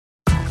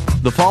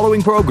The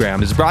following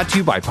program is brought to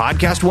you by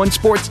Podcast One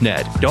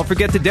Sportsnet. Don't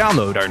forget to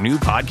download our new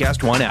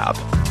Podcast One app.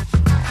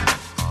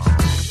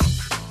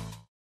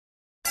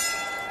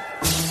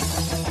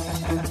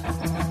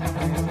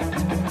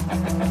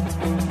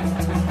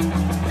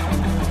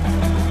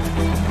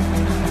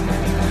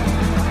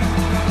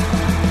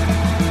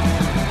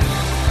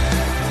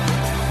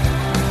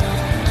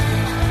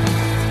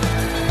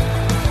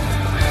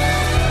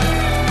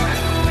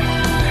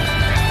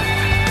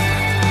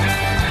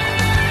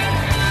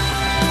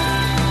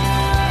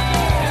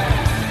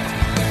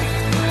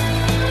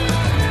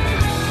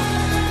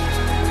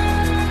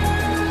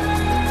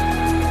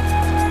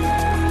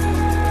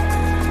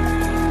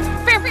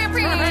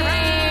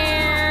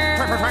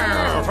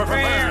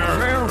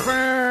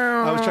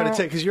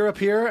 Because you're up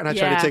here, and I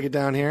try to take it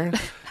down here.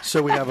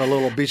 So we have a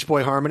little Beach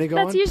Boy harmony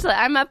going. That's usually,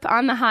 I'm up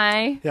on the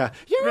high. Yeah.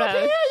 You're road. Up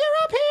here,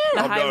 you're up here.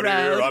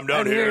 I'm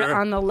down here.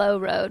 On the low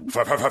road.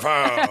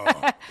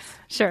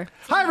 Sure.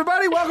 Hi,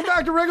 everybody. Welcome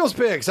back to Wriggles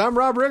Picks. I'm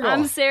Rob Riggle.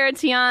 I'm Sarah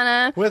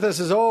Tiana. With us,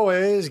 as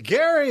always,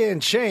 Gary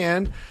and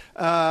Chan.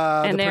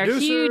 And they're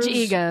huge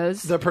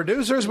egos. The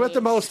producers with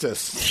the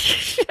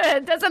mostest.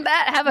 Doesn't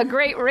that have a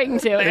great ring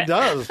to it? It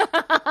does.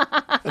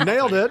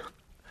 Nailed it.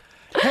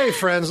 Hey,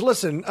 friends,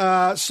 listen.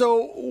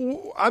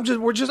 So I'm just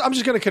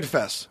going to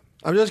confess.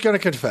 I'm just going to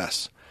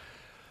confess.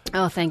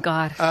 Oh, thank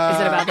God. Is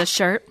it about the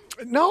shirt?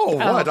 No,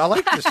 what? I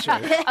like this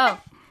shirt.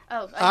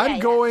 I'm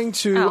going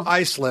to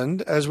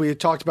Iceland, as we had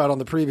talked about on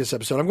the previous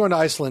episode. I'm going to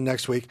Iceland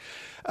next week.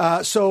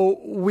 So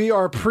we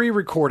are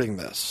pre-recording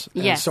this.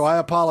 Yes. And so I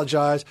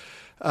apologize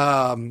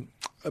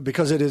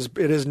because it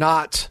is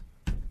not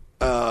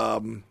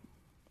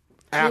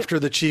after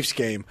the Chiefs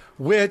game,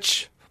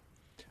 which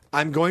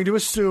I'm going to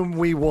assume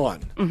we won.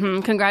 Mm-hmm.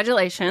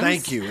 Congratulations.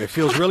 Thank you. It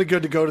feels really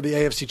good to go to the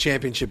AFC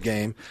Championship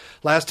game.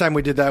 Last time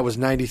we did that was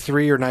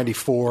 93 or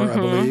 94, I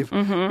believe.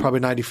 Probably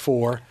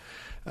 94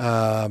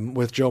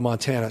 with Joe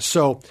Montana.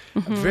 So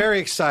very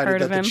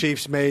excited that the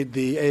Chiefs made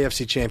the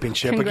AFC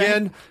Championship.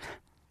 Again,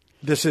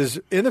 this is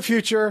in the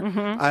future.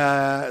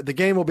 The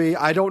game will be,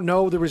 I don't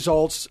know the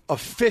results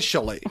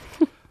officially,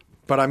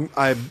 but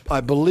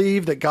I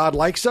believe that God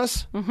likes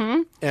us,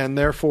 and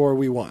therefore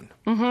we won.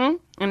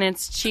 And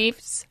it's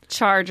Chiefs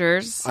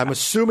Chargers. I'm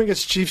assuming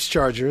it's Chiefs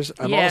Chargers.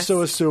 I'm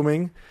also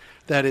assuming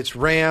that it's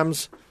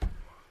Rams.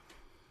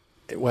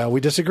 Well,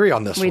 we disagree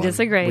on this one. We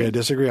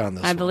disagree on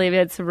this I believe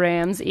it's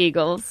Rams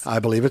Eagles. I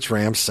believe it's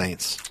Rams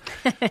Saints.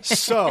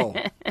 So,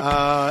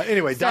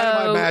 anyway,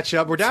 dynamite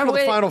matchup. We're down to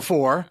the Final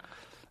Four.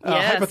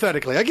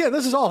 Hypothetically. Again,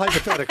 this is all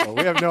hypothetical.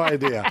 We have no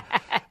idea.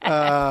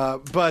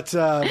 But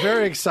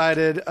very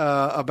excited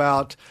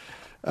about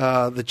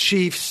the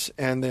Chiefs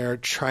and their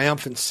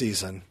triumphant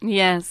season.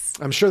 Yes.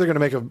 I'm sure they're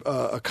going to make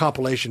a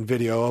compilation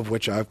video, of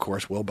which I, of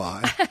course, will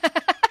buy.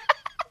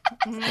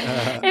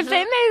 If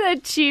they made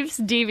the Chiefs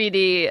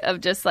DVD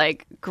of just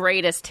like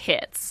greatest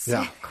hits,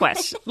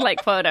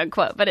 like quote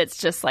unquote, but it's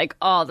just like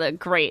all the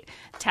great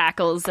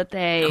tackles that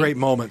they great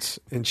moments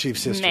in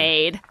Chiefs history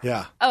made.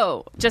 Yeah.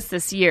 Oh, just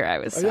this year I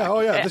was.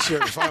 This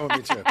year it's fine with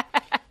me too.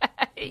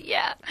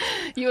 Yeah,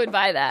 you would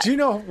buy that. Do you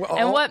know?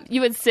 And what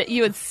you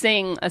would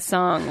sing a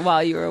song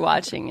while you were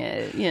watching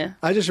it. Yeah.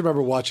 I just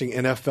remember watching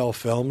NFL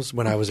films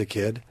when I was a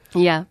kid.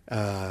 Yeah.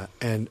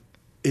 And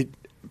it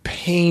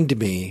pained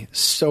me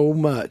so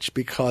much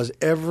because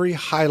every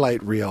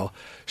highlight reel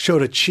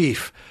showed a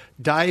Chief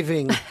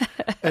diving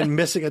and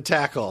missing a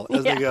tackle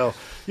as they go,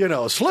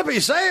 slippy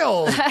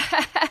sails,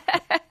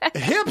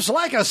 hips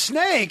like a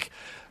snake.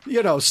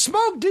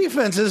 Smoke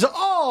defenses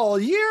all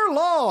year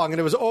long. And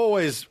it was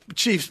always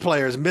Chiefs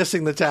players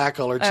missing the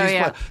tackle or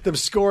them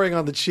scoring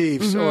on the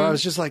Chiefs. Or I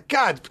was just like,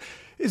 God,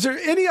 is there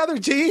any other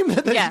team?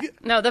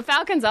 No, the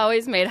Falcons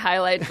always made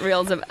highlight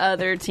reels of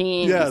other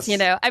teams. Yes.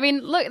 I mean,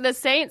 look, the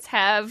Saints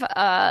have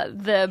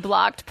the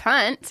blocked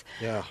punt.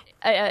 Yeah.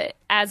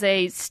 As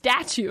a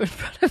statue in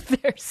front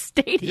of their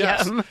stadium.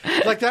 Yes.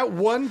 Like that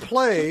one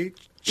play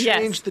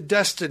changed the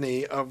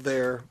destiny of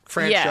their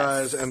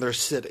franchise and their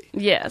city.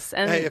 Yes.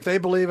 And hey, if they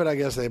believe it, I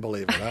guess they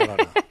believe it. I don't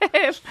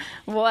know.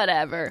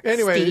 Whatever.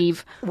 Anyway,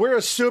 Steve. We're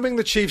assuming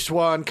the Chiefs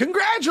won.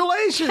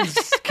 Congratulations,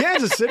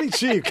 Kansas City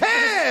Chiefs.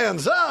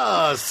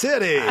 Kansas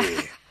City.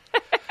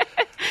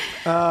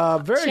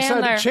 Very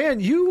Chandler. excited. Chan,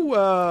 you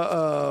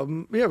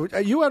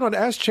went on to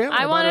ask Chandler.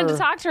 I wanted to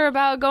talk to her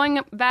about going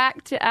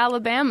back to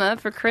Alabama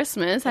for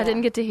Christmas. I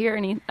didn't get to hear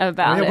any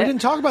about it. We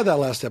didn't talk about that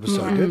last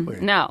episode, did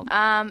we? No.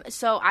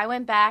 So I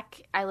went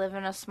back. I live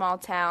in a small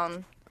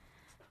town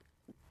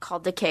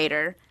called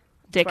Decatur.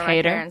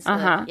 Decatur.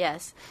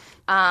 Yes.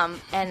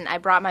 And I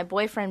brought my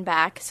boyfriend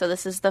back. So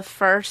this is the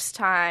first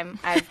time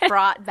I've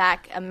brought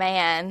back a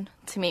man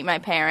to meet my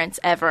parents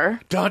ever.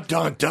 Dun,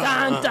 dun, dun.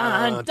 Dun,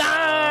 dun,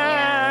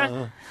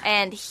 dun.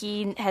 And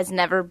he has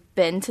never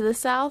been to the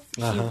South.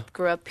 He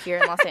grew up here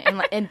in Los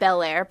Angeles, in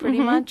Bel Air, pretty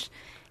much.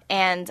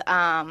 And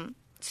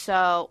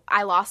so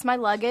I lost my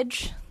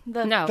luggage.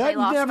 That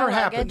never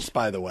happens,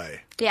 by the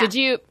way. Yeah.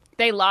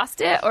 They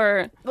lost it,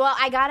 or? Well,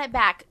 I got it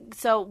back.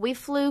 So we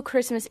flew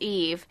Christmas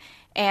Eve,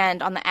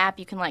 and on the app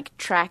you can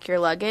track your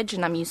luggage,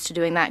 and I'm used to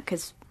doing that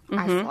because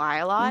I fly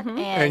a lot.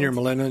 And you're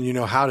millennial, you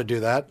know how to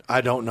do that.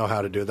 I don't know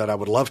how to do that. I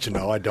would love to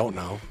know. I don't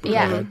know. But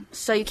Yeah.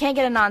 So you can't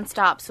get a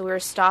nonstop. So we were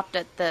stopped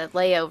at the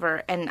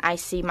layover, and I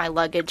see my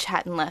luggage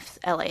hadn't left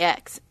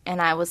LAX,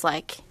 and I was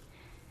like,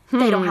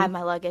 they don't have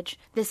my luggage.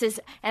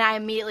 And I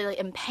immediately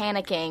am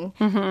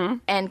panicking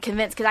and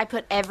convinced, because I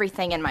put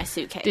everything in my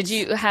suitcase. Did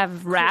you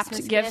have wrapped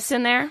Christmas gifts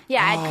in there?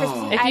 Yeah, I had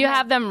Christmas. If you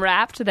have them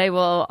wrapped, they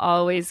will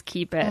always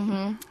keep it.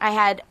 I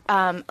had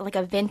like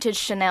a vintage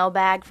Chanel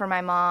bag for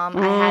my mom.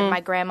 I had my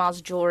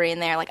grandma's jewelry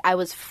in there. Like, I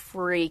was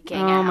freaking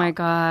out. Oh my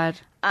God.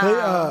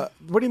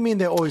 what do you mean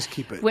they always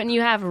keep it? When you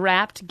have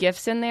wrapped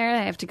gifts in there,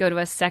 they have to go to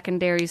a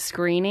secondary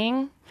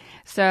screening.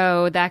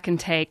 So that can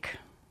take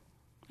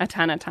a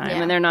ton of time,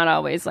 and they're not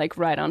always like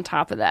right on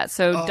top of that.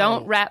 So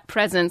don't wrap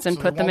presents and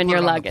put them in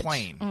your luggage.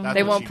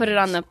 They won't put it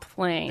on the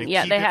plane.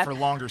 They keep it for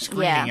longer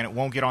screening, and it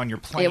won't get on your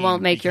plane. It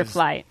won't make your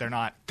flight. They're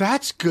not.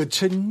 That's good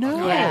to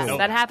know. Yes,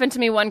 that happened to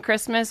me one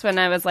Christmas when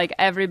I was like,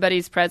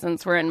 everybody's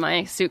presents were in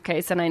my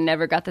suitcase, and I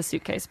never got the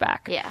suitcase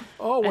back. Yeah.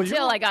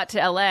 Until I got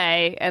to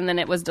LA, and then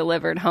it was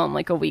delivered home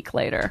like a week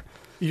later.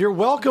 You're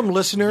welcome,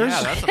 listeners.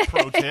 Yeah, that's a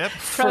pro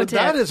tip.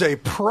 That is a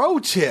pro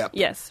tip.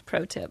 Yes,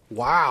 pro tip.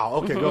 Wow.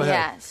 Okay, go ahead.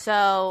 Yeah,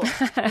 so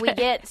we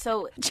get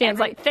Jan's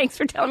like, thanks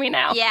for telling me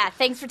now. Yeah,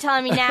 thanks for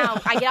telling me now.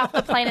 I get off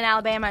the plane in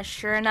Alabama.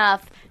 Sure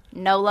enough,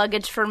 no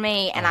luggage for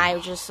me, and I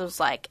just was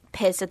like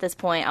pissed at this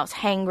point. I was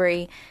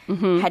hangry,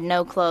 had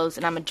no clothes,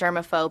 and I'm a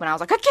germaphobe, and I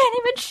was like, I can't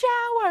even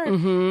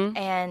shower.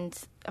 And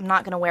I'm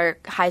not going to wear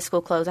high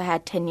school clothes I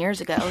had 10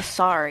 years ago.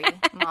 Sorry,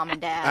 Mom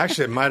and Dad.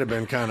 Actually, it might have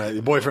been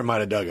your boyfriend might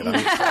have dug it. I'm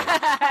just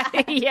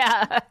saying.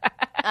 Yeah.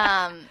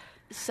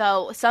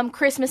 So some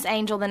Christmas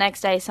angel the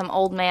next day, some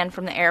old man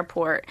from the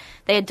airport,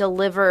 they had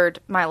delivered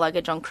my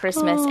luggage on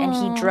Christmas, and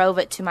he drove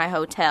it to my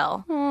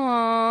hotel.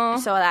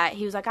 So that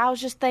he was like, I was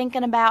just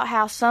thinking about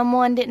how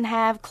someone didn't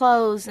have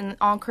clothes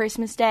on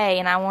Christmas Day,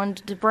 and I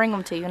wanted to bring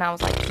them to you. And I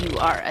was like, you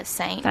are a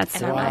saint. That's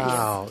and so nice.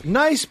 Wow.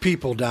 Nice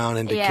people down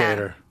in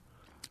Decatur.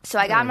 So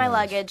I got my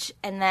luggage,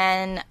 and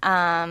then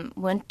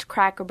went to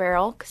Cracker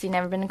Barrel, because he'd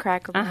never been to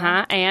Cracker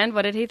Barrel. And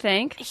what did he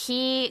think?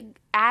 He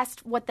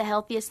asked what the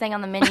healthiest thing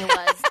on the menu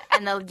was,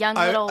 and the young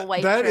little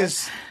waitress. That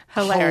is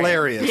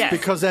hilarious Yes.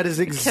 because that is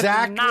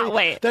exactly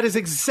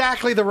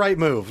the right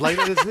move. Like,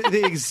 that is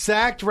the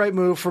exact right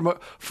move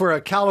for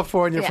a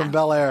California from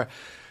Bel Air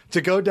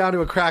to go down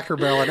to a Cracker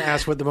Barrel and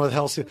ask what the most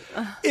healthy.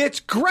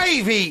 It's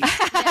gravy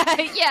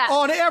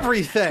on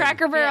everything.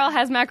 Cracker Barrel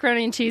has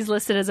macaroni and cheese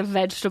listed as a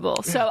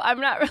vegetable, so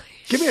I'm not really.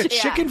 Give me a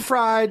chicken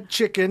fried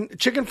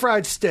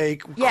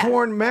steak,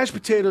 corn, mashed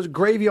potatoes,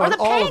 gravy on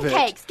all of it.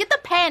 Pancakes. Get the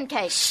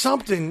pancakes.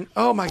 Something.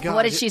 Oh my God.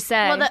 What did she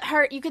say? Well,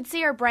 you could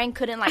see her brain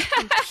couldn't like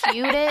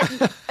compute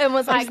it, and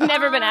was like, I've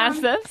never been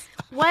asked this.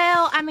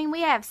 Well, I mean,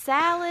 we have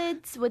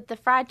salads with the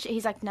fried chicken.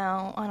 He's like,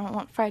 no, I don't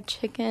want fried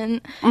chicken.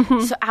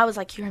 So I was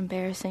like, you're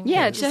embarrassing.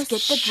 Yeah, just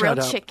get the shut grilled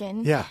up.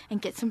 chicken Yeah.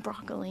 and get some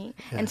broccoli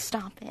and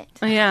stop it.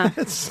 Yeah.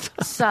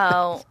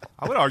 So,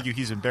 I would argue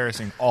he's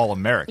embarrassing all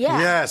Americans. yeah,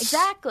 Yes.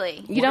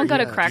 exactly. You don't go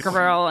to Cracker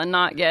Barrel and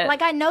not get.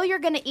 Like, I know you're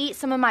going to eat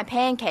some of my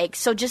pancakes,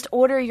 so just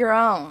order your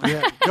own.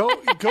 Yeah,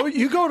 go.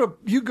 You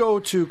go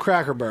to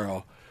Cracker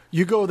Barrel.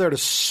 You go there to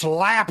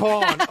slap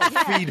on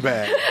a feed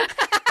bag.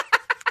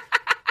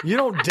 You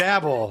don't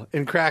dabble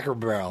in Cracker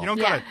Barrel. You don't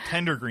go to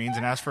Tender Greens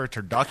and ask for a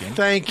turducken.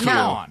 Thank you. Come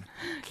on.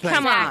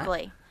 Come on.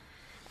 Exactly.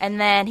 And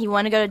then he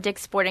wanted to go to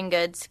Dick's Sporting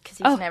Goods because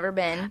he's never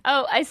been.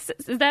 Oh, I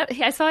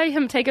saw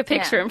him take a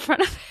picture in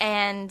front of it.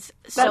 And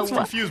I so was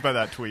confused by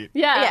that tweet.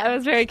 Yeah, I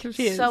was very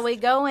confused. So we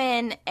go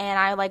in, and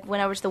I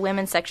went over to the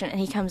women's section, and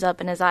he comes up,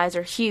 and his eyes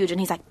are huge, and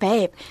he's like,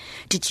 "Babe,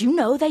 did you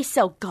know they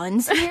sell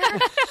guns here?"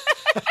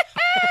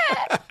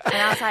 And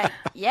I was like,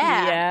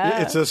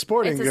 "Yeah, It's a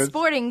sporting goods. It's a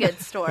sporting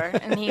goods store."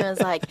 And he was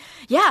like,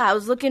 "Yeah, I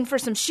was looking for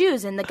some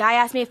shoes, and the guy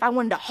asked me if I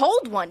wanted to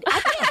hold one. I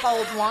can't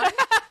hold one."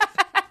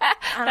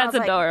 And I That's was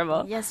like,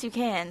 adorable. Yes, you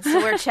can. So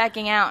we're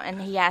checking out,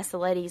 and he asked the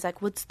lady, he's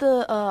like, "What's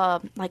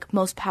the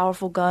most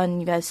powerful gun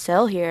you guys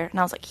sell here?" And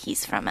I was like,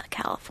 "He's from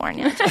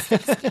California. Just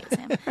excuse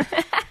him."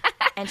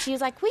 And she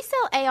was like, "We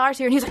sell ARs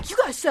here." And he's like, "You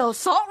guys sell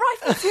assault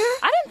rifles here?"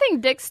 I didn't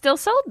think Dick still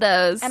sold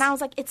those. And I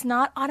was like, "It's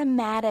not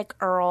automatic,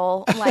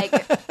 Earl. Like,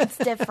 it's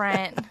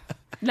different."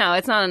 No,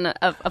 it's not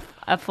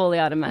a fully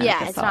automatic.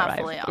 Yeah, it's not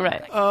rifle. fully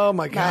automatic. Right. Oh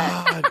my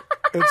God!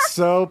 It's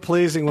so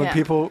pleasing when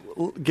people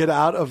get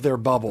out of their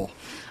bubble.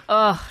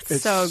 Oh,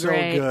 It's so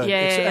great. good.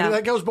 Yeah, And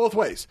that goes both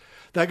ways.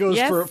 That goes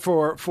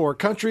for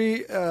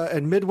country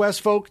and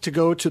Midwest folk to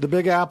go to the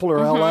Big Apple or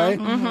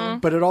LA,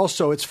 but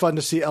it's fun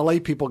to see LA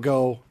people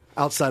go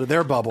outside of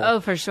their bubble. Oh,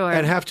 for sure.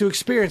 And have to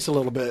experience a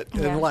little bit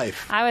in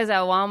life. I was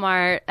at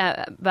Walmart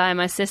by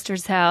my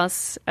sister's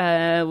house.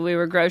 We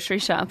were grocery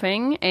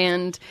shopping,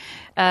 and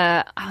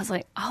I was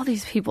like, all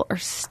these people are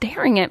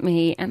staring at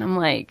me, and I'm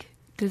like,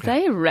 do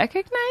they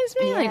recognize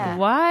me? Yeah. Like,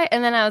 why?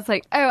 And then I was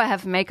like, oh, I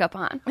have makeup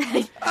on.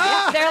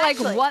 They're like,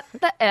 what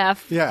the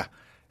F? Yeah.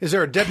 Is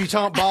there a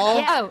debutante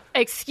ball? Oh,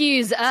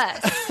 excuse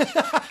us.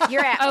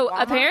 You're at Oh,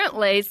 Walmart.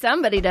 apparently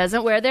somebody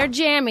doesn't wear their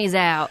jammies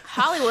out.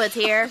 Hollywood's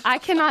here. I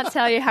cannot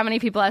tell you how many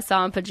people I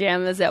saw in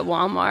pajamas at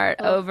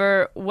Walmart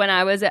over when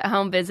I was at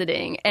home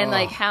visiting, and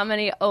like how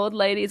many old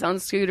ladies on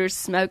scooters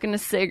smoking a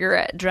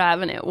cigarette,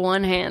 driving it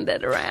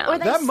one-handed Or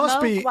around. they That must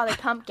smoke be- while they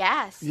pump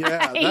gas. Yeah,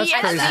 that's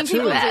Yes, crazy I've too. seen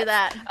People do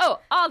that. Oh,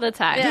 all the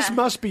time. Yeah. This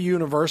must be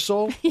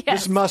universal. Yes.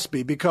 This must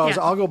be because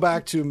Yeah. I'll go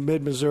back to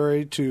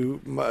mid-Missouri to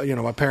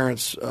my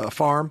parents'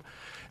 farm,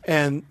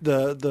 and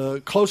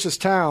the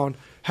closest town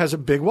has a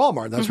big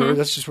Walmart. That's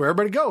that's just where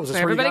everybody goes.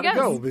 That's where you Everybody got to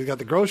go. goes. They got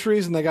the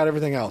groceries and they got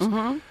everything else.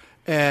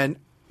 And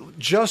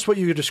just what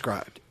you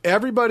described.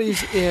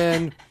 Everybody's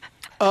in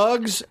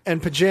Uggs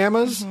and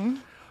pajamas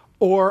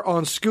or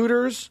on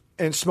scooters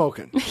and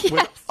smoking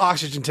with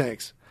oxygen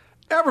tanks.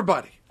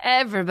 Everybody.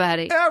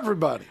 Everybody.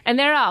 And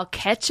they're all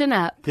catching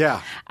up.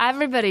 Yeah.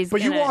 Everybody's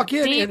But you in a walk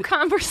in deep and-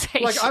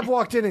 conversation. Like I've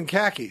walked in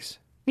khakis.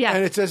 Yeah.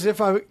 And it's as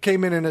if I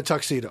came in a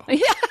tuxedo.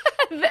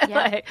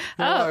 Like,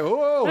 You're like,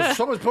 whoa,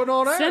 someone's putting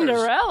on airs.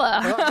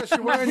 Cinderella. Well, I guess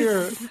you're wearing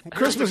your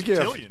Christmas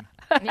gift. Cotillion.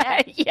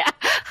 Yeah.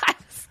 I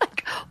was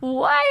like,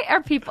 why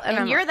are people... And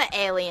I'm you're like, the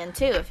alien,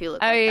 too, if you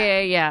look oh, like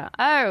that. yeah.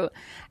 Oh,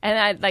 and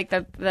I like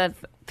the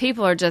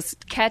people are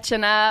just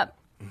catching up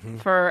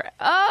for,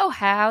 oh,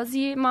 how's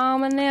you,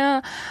 mom and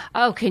them?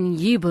 Oh, can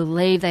you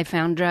believe they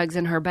found drugs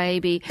in her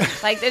baby?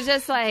 Like, there's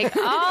just like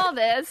all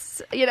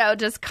this,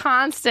 just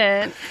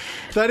constant.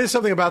 That is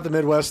something about the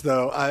Midwest,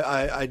 though,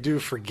 I do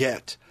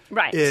forget.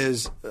 Right.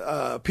 Is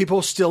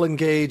people still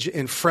engage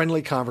in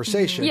friendly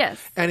conversation. Yes.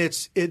 And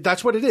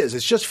that's what it is.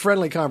 It's just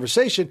friendly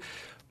conversation.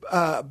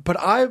 But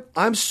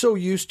I'm so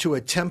used to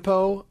a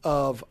tempo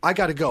of I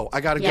got to go.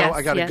 I got to Yes, go.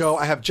 I got to yes. go.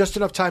 I have just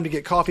enough time to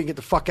get coffee and get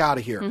the fuck out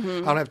of here. I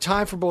don't have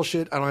time for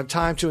bullshit. I don't have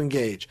time to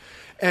engage.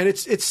 And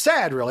it's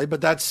sad, really,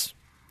 but that's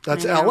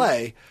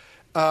L.A.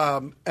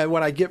 And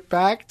when I get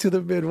back to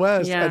the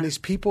Midwest Yeah. and these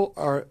people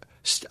are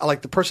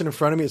like the person in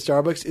front of me at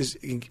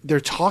Starbucks they're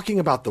talking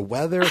about the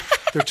weather.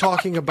 They're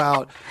talking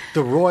about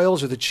the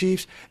Royals or the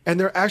Chiefs, and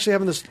they're actually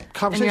having this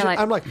conversation. like-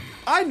 I'm like,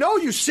 I know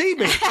you see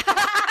me.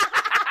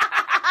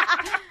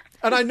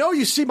 And I know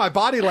you see my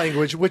body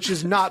language, which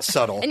is not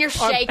subtle. And you're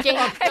shaking.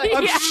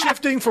 I'm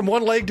shifting from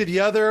one leg to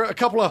the other. A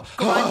couple of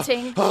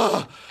Grunting.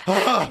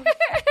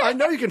 I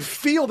know you can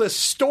feel this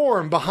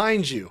storm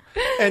behind you,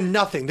 and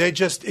nothing. They're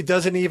just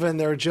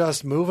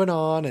moving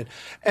on,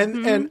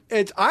 and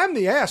I'm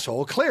the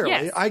asshole. Clearly,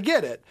 Yes. I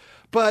get it,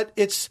 but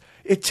it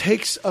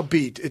takes a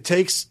beat. It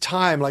takes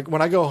time. Like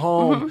when I go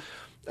home.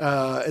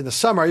 In the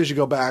summer, I usually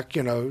go back,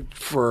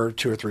 for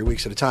 2 or 3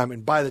 weeks at a time.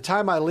 And by the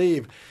time I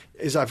leave,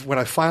 when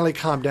I finally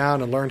calm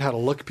down and learned how to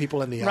look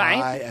people in the Right.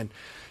 eye and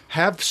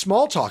have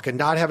small talk and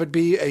not have it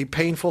be a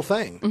painful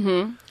thing.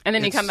 And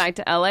then you It's- come back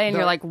to LA and no.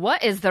 you're like,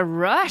 what is the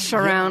rush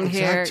around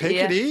here? Take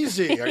it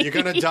easy. Are you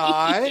going to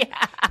die?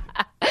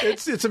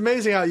 It's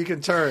amazing how you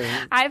can turn.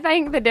 I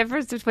think the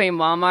difference between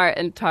Walmart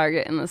and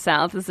Target in the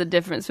South is the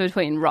difference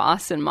between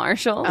Ross and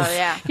Marshalls. Oh,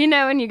 yeah.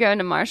 When you go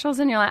into Marshalls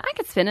and you're like, I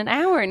could spend an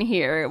hour in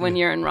here. When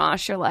you're in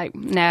Ross, you're like,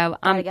 no,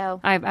 go.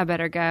 I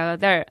better go.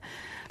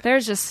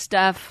 There's just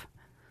stuff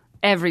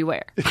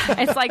everywhere.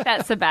 It's like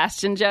that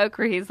Sebastian joke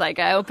where he's like,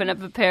 I opened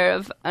up a pair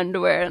of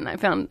underwear and I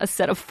found a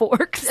set of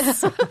forks.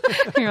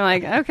 You're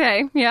like,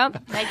 okay,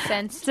 yep. Makes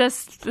sense.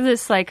 Just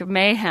this like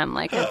mayhem.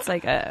 Like it's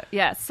like a,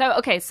 yeah. So,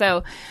 okay,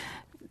 so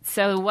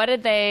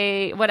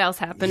what else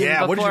happened?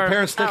 Yeah, what did your before-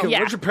 parents think? Oh, What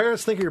did your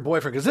parents think of your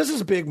boyfriend? Because this is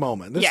a big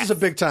moment. This Yes. is a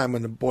big time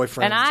when the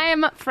boyfriend.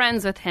 And I'm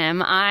friends with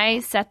him. I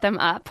set them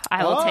up.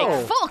 I will Oh.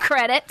 take full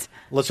credit.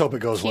 Let's hope it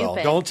goes well.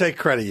 Cupid. Don't take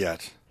credit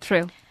yet.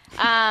 True.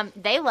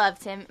 They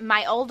loved him.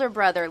 My older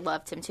brother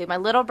loved him, too. My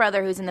little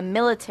brother, who's in the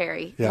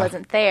military, Yeah.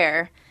 wasn't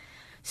there.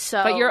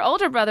 So, But your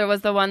older brother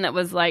was the one that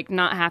was like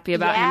not happy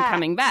about him Yeah.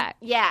 coming back.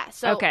 Yeah.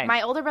 So Okay.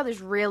 my older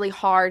brother's really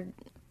hard.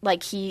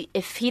 Like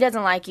if he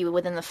doesn't like you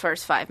within the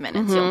first 5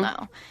 minutes, you'll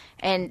know.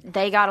 And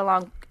they got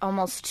along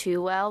almost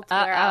too well to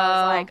where I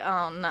was like,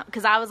 oh no,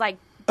 because I was like.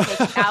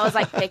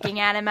 Picking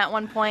at him at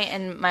one point,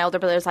 and my older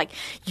brother was like,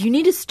 "You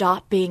need to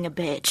stop being a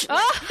bitch."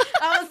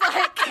 I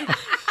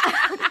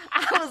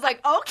was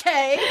like,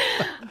 "Okay,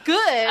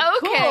 good,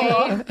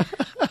 Okay. cool."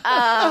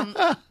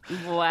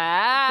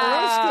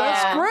 Wow.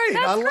 That's great.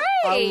 I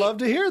great. love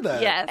to hear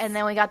that. Yes. And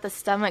then we got the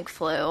stomach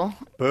flu.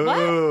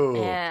 Boo.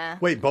 Yeah.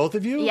 Wait, both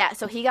of you? Yeah,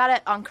 so he got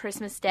it on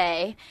Christmas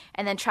Day,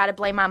 and then tried to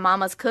blame my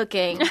mama's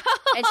cooking,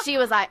 and she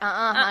was like,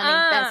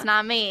 honey, that's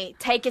not me.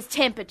 Take his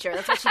temperature."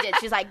 That's what she did.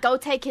 She was like, "Go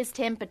take his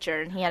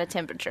temperature," and he had a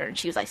temperature, and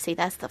she was like, "See,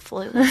 that's the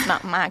flu. That's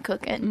not my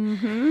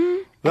cooking."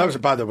 That was,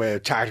 by the way, a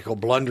tactical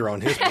blunder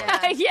on his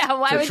part. Yeah.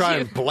 Why To would try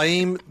you? and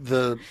blame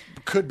the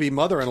could-be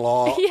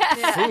mother-in-law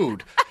Yeah.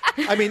 food.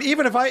 I mean,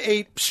 even if I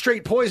ate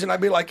straight poison, I'd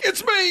be like,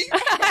 it's me.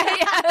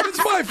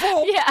 It's my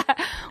fault. Yeah.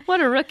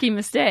 What a rookie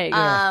mistake.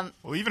 Well,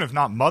 even if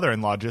not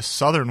mother-in-law, just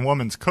Southern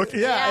woman's cooking.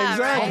 Yeah,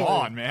 exactly. Come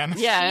on, man.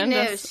 yeah. She and knew.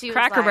 this She was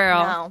Cracker like,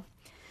 Barrel.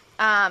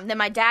 no. Then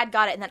my dad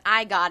got it, and then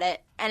I got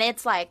it, and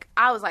it's like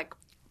I was like,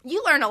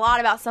 you learn a lot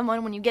about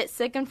someone when you get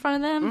sick in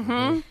front of them.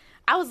 Mm-hmm.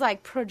 I was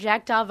like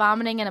projectile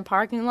vomiting in a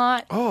parking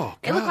lot. Oh,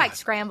 It looked God. like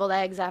scrambled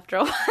eggs after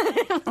a while.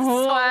 It was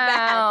so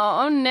bad.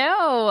 Wow. Oh,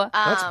 no.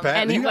 That's bad.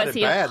 and You got was it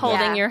he bad, holding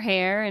Yeah. your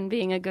hair and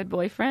being a good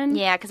boyfriend?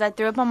 Yeah, because I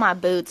threw up on my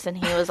boots, and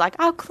he was like,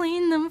 "I'll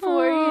clean them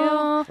for you."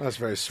 Aw. That's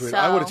very sweet. So-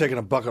 I would have taken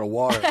a bucket of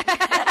water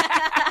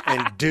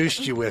and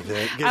douched you with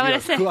it. Give I you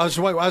would've a said-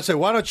 cool- I'd say,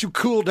 why don't you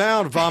cool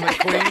down, vomit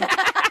queen?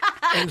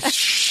 And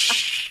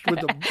with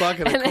the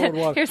bucket of And cold then,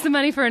 water. here's some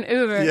money for an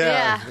Uber.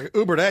 Yeah.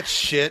 Uber that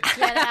shit.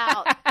 Get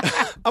out.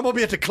 I'm going to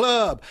be at the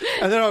club.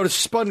 And then I would have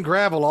spun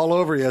gravel all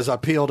over you as I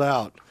peeled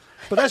out.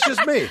 But that's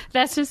just me.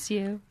 That's just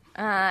you.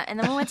 And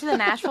then we went to the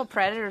Nashville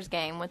Predators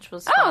game, which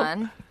was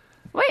fun.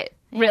 Wait,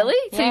 really?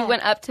 So Yeah. you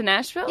went up to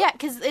Nashville? Yeah,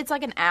 because it's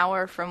like an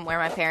hour from where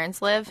my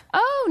parents live.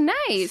 Oh,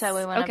 nice. So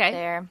we went okay. up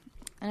there,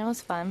 and it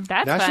was fun.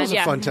 That's Nashville's fun. a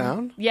Yeah. fun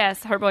town.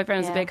 Yes, her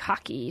boyfriend is a Yeah. big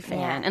hockey fan,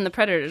 Yeah. and the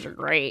Predators are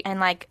great. And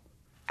like,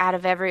 out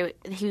of every,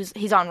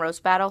 he's on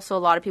Roast Battle, so a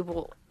lot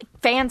of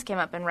fans came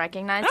up and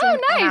recognized Oh, him.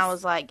 And nice. I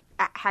was like,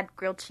 I had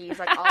grilled cheese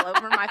like all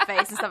over my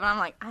face and stuff, and I'm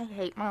like, I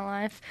hate my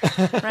life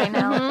right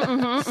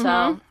now.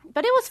 So,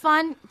 but it was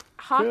fun.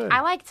 Good.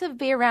 I like to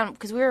be around,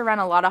 because we were around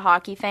a lot of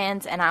hockey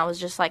fans, and I was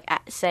just like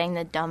saying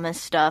the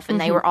dumbest stuff, and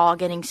they were all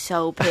getting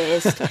so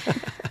pissed.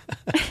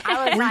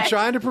 I was Were you like,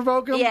 trying to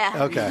provoke him? Yeah.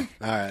 Okay.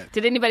 All right.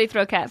 Did anybody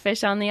throw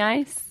catfish on the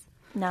ice?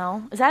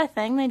 no, is that a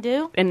thing they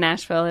do? In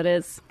Nashville, it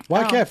is.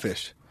 Why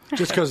catfish?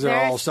 Just because they're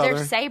all They're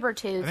southern? saber I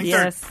tooth. think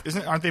Yes.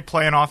 aren't they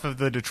playing off of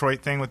the Detroit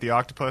thing with the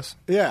octopus?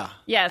 Yeah.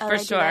 Yeah, Oh, for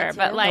they do that sure. too.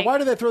 But Now, like, Why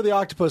do they throw the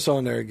octopus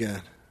on there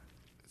again?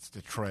 It's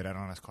Detroit. I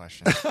don't ask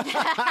questions. no,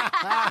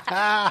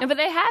 but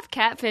they have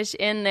catfish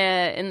in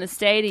the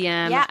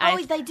stadium. Yeah,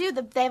 I- they do.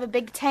 They have a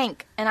big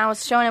tank, and I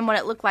was showing him what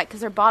it looked like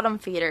because they're bottom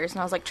feeders, and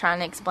I was like trying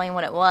to explain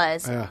what it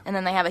was. Yeah. And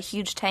then they have a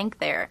huge tank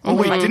there. Oh, wait,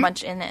 with, like, a didn't-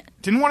 bunch in it.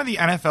 Didn't one of the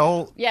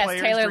NFL Yes,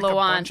 players Taylor drink a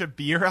Lewan. bunch of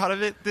beer out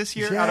of it this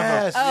year?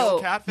 Yes. Out of a real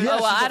Oh, catfish?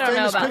 Yes, well, it's I a don't know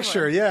famous about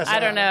picture, yes. I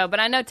don't know, but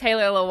I know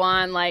Taylor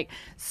Lewan like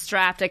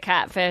strapped a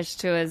catfish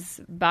to his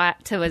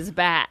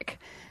back,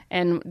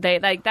 and they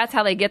like that's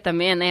how they get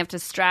them in. They have to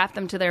strap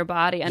them to their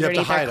body You have to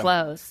underneath hide their 'em.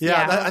 clothes.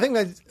 Yeah, I think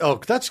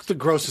that's the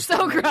grossest So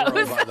thing in the world,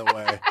 gross. by the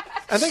way.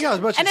 I think how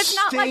much And it it's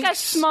not like a stinks.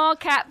 small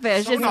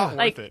catfish. So It's not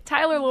like worth it.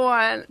 Taylor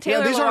Lewan.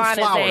 Taylor these aren't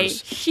Lewan flowers.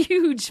 is a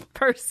huge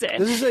person,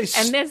 This is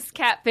and this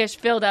catfish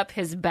filled up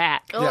his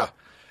back. Yeah.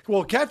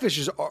 Well,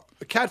 catfish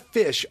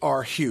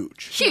are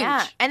huge. Huge.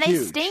 Yeah, and they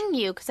Huge. sting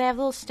you because they have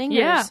little stingers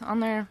Yeah. on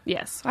their.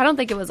 Yes, I don't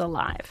think it was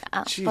alive.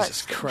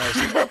 Jesus Christ.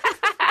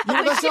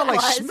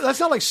 That's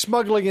not like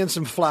smuggling in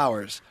some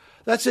flowers.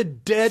 That's a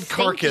dead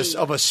carcass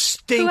of a Who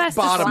stink has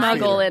to bottom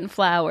smuggle feeder. in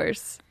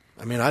flowers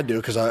I mean, I do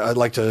because I'd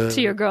like to.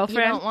 to your girlfriend?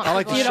 You don't want I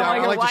like to You don't shower. want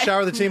I your like to wife-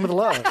 shower the team with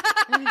love.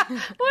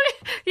 What?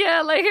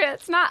 Yeah, like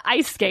it's not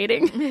ice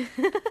skating.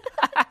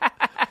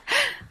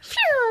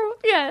 Phew,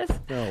 yes.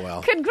 Oh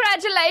well.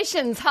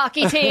 Congratulations,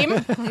 hockey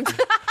team.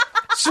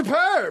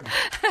 Superb.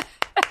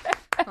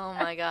 Oh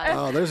my god.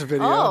 Oh, there's a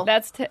video. Oh.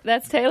 That's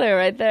Taylor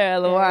right there,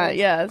 Lewan.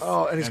 Yes.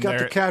 Oh, and he's And got the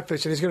there-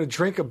 catfish, and he's going to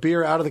drink a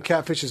beer out of the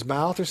catfish's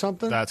mouth or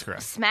something. That's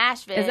correct.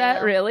 Smash video. Is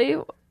that really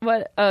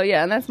what? Oh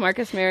yeah, and that's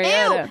Marcus Ew!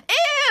 Mariota.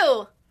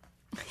 Ew!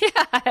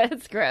 Yeah,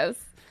 it's gross.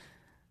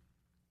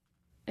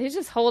 He's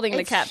just holding the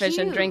It's catfish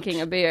and huge. drinking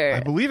a I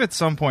beer. believe at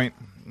some point,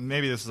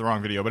 maybe this is the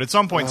wrong video, but at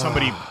some point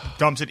somebody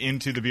dumps it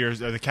into the beer's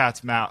the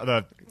cat's mouth,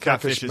 the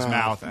Catfish catfish's mouth.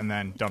 mouth, and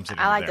then dumps it.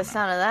 I like into the their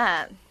sound of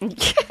that.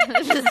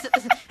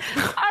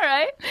 All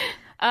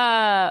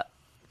right.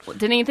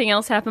 Did anything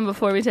else happen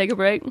before we take a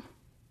break?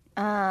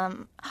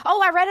 Oh,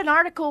 I read an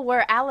article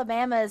where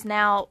Alabama is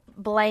now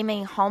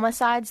blaming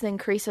homicides, the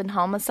increase in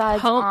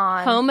homicides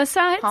on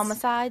Homicides?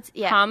 homicides.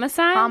 Yeah,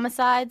 Homicide?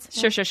 homicides,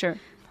 Sure.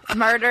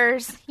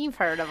 murders. You've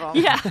heard of them.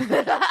 Yeah.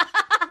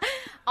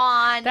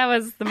 On That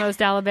was the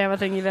most Alabama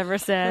thing you've ever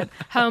said.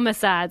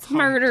 Homicides,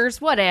 murders,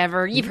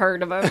 whatever. You've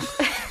heard of them.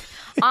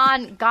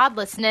 on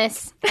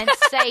godlessness and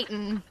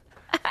Satan.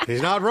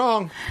 He's not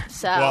wrong.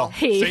 So Well,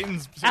 Hey,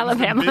 Satan's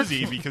Alabama. been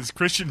busy because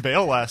Christian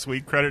Bale last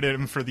week credited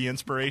him for the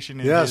inspiration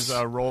in Yes. his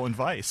role in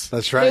Vice.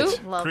 That's right. Who?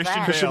 love Christian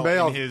that. Christian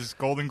Bale, Bale. in his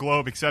Golden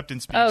Globe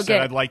acceptance speech Oh, said,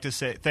 good. "I'd like to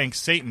say thanks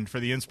Satan for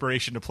the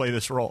inspiration to play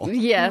this role."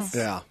 And Yes.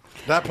 Yeah,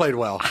 that played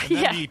well.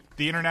 then Yeah.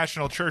 the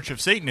International Church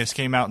of Satanists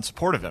came out in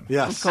support of him.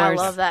 Yes. Of I course.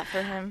 love that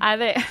for him.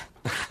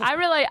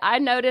 I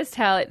noticed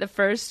how like the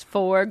first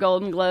 4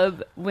 Golden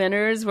Globe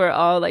winners were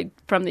all like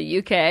from the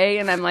UK,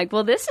 and I'm like,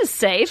 well, this is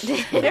safe.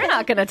 They're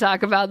not going to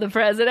talk about the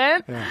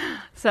president.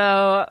 So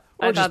I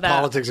Or thought just that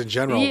politics in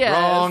general. Yes.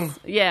 Wrong.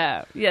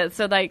 Yeah.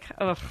 So like,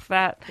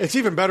 that. It's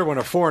even better when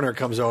a foreigner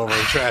comes over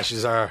and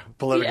trashes our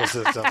political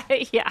system.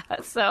 Yeah.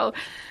 So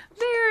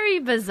very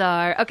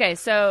bizarre. Okay,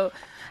 so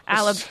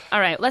all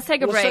right, let's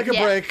take a Let's break. take a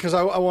Yeah. break because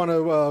I want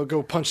to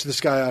go punch this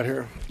guy out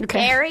here.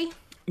 Okay. Gary,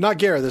 Not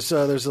Gary. There's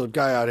a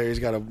guy out here. He's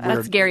got a weird.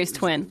 That's Gary's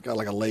twin. Got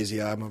like a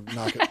lazy eye. I'm gonna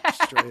knock it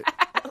straight.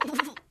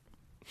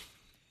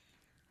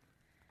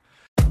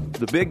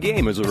 The big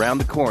game is around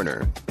the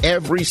corner.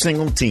 Every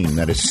single team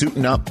that is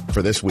suiting up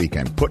for this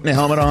weekend, putting a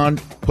helmet on,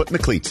 putting the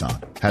cleats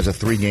on. has a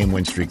 3-game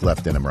win streak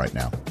left in him right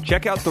now.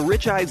 Check out The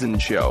Rich Eisen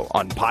Show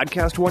on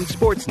Podcast One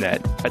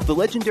Sportsnet as the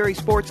legendary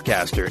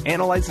sportscaster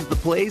analyzes the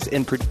plays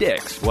and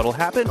predicts what'll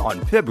happen on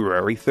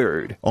February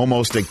 3rd.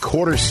 Almost a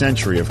quarter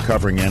century of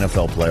covering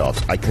NFL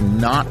playoffs. I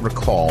cannot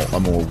recall a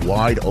more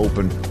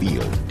wide-open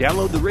field.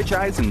 Download The Rich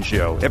Eisen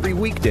Show every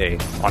weekday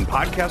on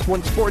Podcast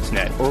One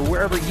Sportsnet or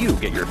wherever you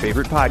get your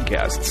favorite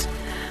podcasts.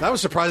 That was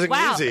surprisingly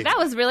Wow, easy. that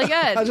was really good.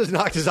 I just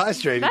knocked his eye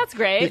straight. That's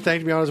great. He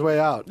thanked me on his way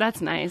out.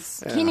 That's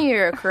nice. He knew you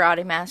were a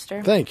karate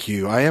master. Thank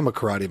you. I am a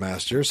karate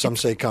master. Some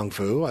say kung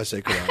fu. I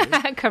say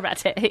karate.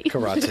 Karate.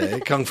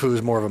 Karate. Kung fu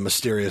is more of a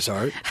mysterious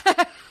art.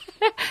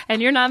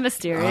 And you're not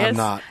mysterious. I'm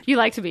not. You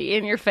like to be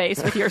in your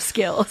face with your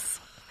skills.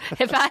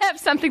 If I have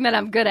something that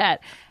I'm good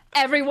at,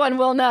 everyone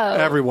will know.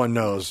 Everyone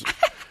knows.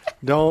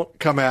 Don't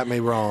come at me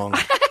wrong,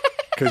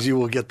 because you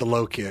will get the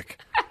low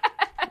kick.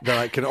 That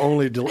I can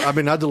only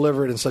I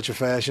deliver it in such a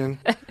fashion.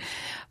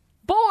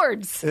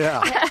 Boards.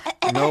 Yeah.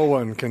 No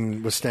one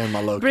can withstand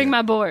my low kick. Bring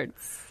my boards.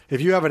 If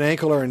you have an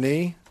ankle or a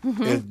knee,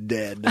 it's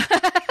dead.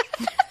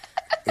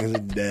 It's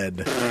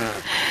dead.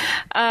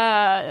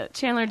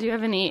 Chandler, do you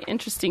have any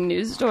interesting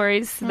news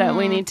stories that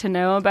we need to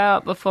know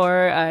about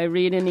before I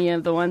read any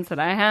of the ones that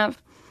I have?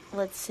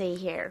 Let's see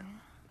here.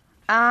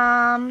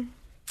 A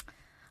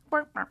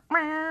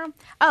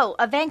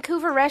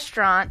Vancouver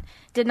restaurant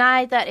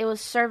denied that it was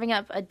serving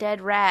up a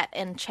dead rat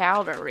in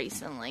chowder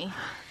recently.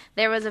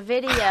 There was a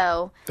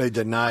video. They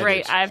denied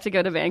Great. it. I have to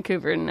go to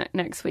Vancouver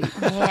next week.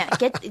 Yeah,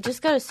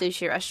 just go to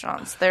sushi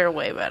restaurants. They're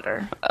way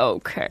better.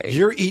 Okay.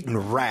 You're eating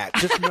rat.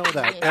 Just know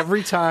that.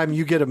 Every time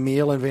you get a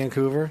meal in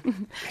Vancouver,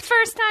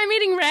 First time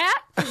eating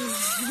rat?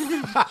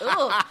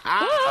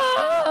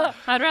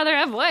 I'd rather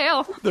have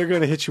whale. they're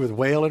going to hit you with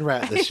whale and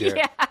rat this year.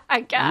 Yeah, I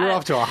got You're it.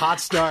 off to a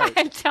hot start.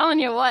 I'm telling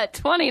you what,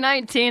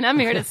 2019, I'm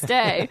here to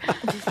stay.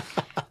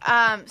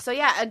 So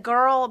yeah, a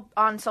girl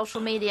on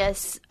social media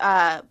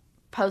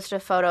posted a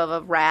photo of a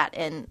rat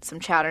and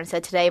some chowder and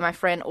said, "Today my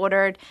friend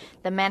ordered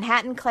the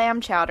Manhattan clam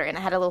chowder and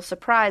it had a little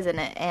surprise in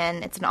it,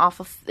 and it's an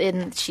awful."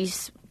 And she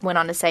went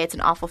on to say, "It's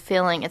an awful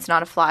feeling. It's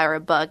not a fly or a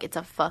bug. It's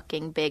a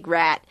fucking big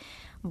rat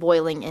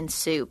boiling in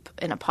soup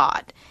in a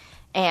pot."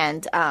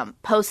 And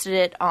posted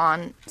it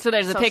on. So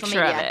there's a social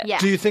picture media. of it. Yeah.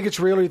 Do you think it's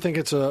real or do you think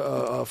it's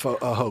a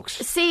hoax?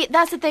 See,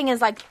 that's the thing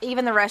is like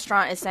even the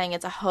restaurant is saying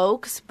it's a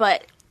hoax,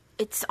 but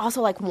it's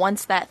also like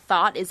once that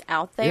thought is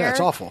out there, Yeah, it's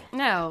awful.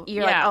 No.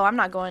 You're like, oh, I'm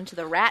not going to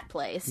the rat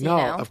place. No,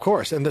 you know? of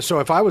course. And so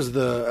if I was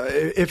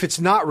if it's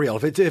not real,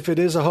 if it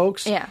is a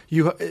hoax, Yeah.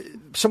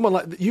 someone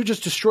like you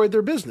just destroyed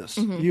their business.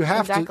 You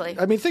have exactly.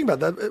 to. I mean, think about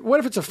that. What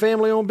if it's a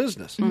family-owned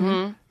business,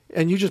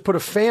 and you just put a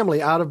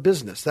family out of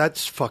business?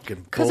 That's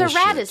fucking Because bullshit.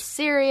 a rat is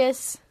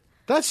serious.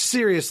 That's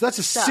serious. That's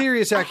a stuff.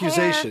 serious A hair,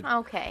 accusation.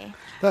 okay.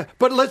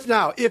 But let's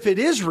now, if it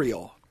is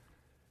real,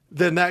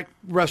 then that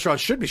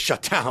restaurant should be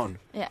shut down.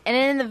 Yeah, and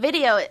in the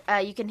video,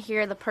 you can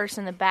hear the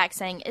person in the back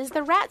saying, "Is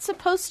the rat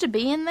supposed to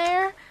be in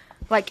there?"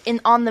 Like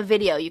on the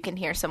video, you can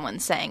hear someone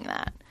saying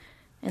that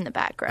in the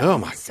background. Oh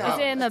my So- God.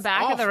 Is it in the That's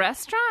back of the awful.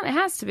 restaurant? It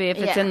has to be if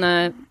it's Yeah. in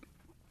the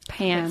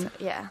pan.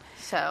 Yeah.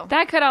 So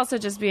That could also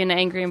just be an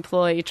angry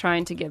employee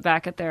trying to get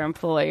back at their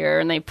employer,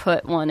 and they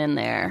put one in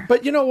there.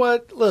 But you know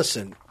what?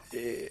 Listen,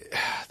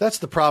 that's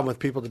the problem with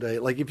people today.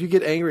 Like, if you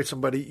get angry at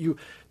somebody,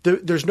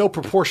 there's no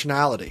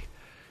proportionality.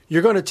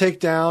 You're going to take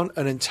down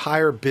an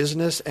entire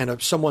business and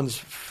someone's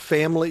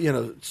family,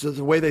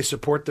 the way they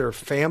support their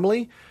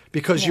family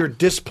because you're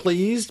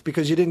displeased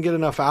because you didn't get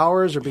enough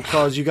hours or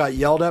because you got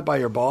yelled at by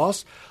your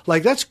boss.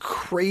 Like, that's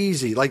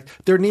crazy. Like,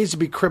 there needs to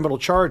be criminal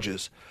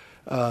charges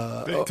or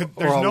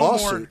a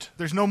lawsuit.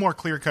 There's no more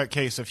clear-cut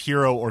case of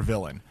hero or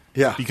villain.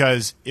 Yeah.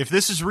 Because if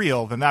this is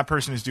real, then that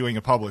person is doing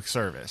a public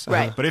service.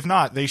 Right. But if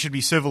not, they should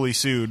be civilly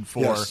sued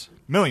for Yes.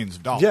 millions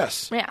of dollars.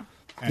 Yes. yeah.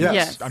 And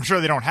Yes. I'm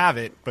sure they don't have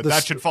it, but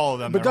that should follow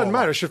them. But it their doesn't whole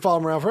matter. It life. should follow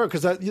them around forever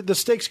because the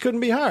stakes couldn't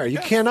be higher. You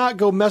cannot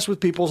go mess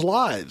with people's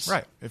lives.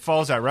 Right. It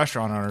follows that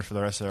restaurant owner for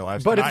the rest of their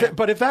lives. But Deny it,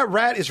 but if that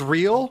rat is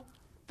real,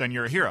 then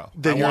you're a hero.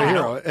 then I you're a wanna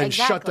hero know. and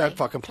shut Exactly. that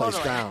fucking place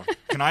Totally. down.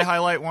 Can I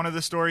highlight one of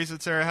the stories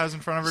that Sarah has in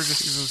front of her just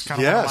because it was kind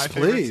of Yes, one of my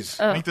favorites? please.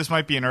 I think this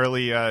might be an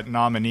early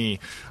nominee.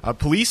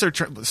 Police are...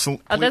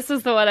 This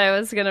is the one I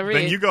was going to read.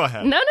 Then you go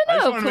ahead. No, I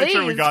just want to please. make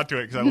sure we got to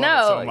it because I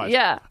love it so much.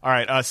 Yeah. All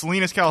right,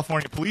 Salinas,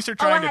 California. Police are I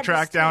trying to had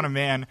track this down too. a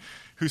man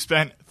who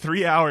spent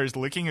 3 hours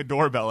licking a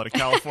doorbell at a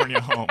California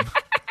home.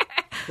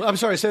 I'm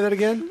sorry, say that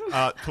again?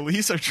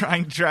 Police are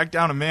trying to track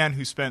down a man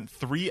who spent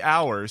 3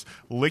 hours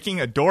licking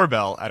a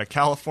doorbell at a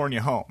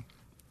California home.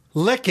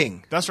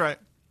 Licking. That's right.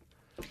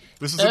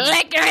 This is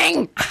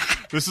Lickering!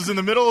 This is in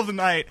the middle of the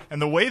night, and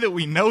the way that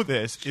we know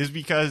this is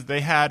because they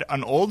had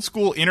an old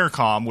school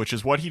intercom, which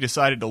is what he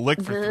decided to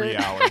lick for 3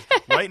 hours,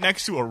 right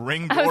next to a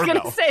Ring I was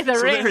doorbell. gonna say the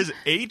so Ring. there is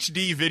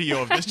HD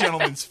video of this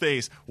gentleman's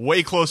face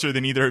way closer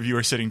than either of you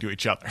are sitting to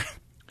each other.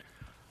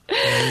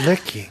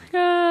 Licking.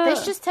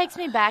 This just takes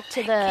me back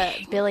to the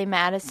Billy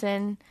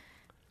Madison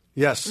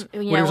Yes, You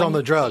when know, he was on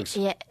the drugs.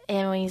 Yeah,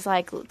 and when he's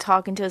like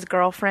talking to his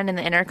girlfriend in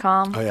the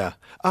intercom. Oh yeah,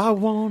 I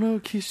wanna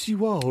kiss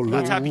you all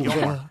That's Happy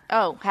Gilmore.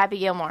 Oh, Happy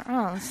Gilmore.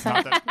 Oh, so,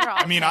 Not that- we're all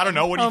I mean, I don't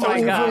know what are you Oh my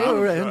talking God. about.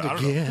 over I and don't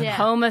know. again. Yeah.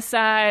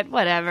 Homicide,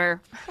 whatever.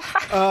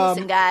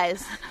 Listen,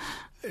 guys.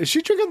 Is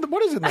she drinking?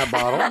 What is in that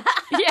bottle?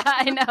 Yeah,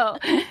 I know.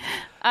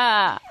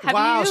 Have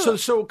Wow. you-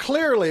 So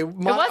clearly, it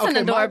wasn't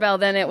a doorbell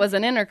then, it was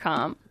an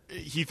intercom.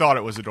 He thought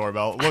it was a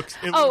doorbell. It looks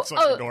like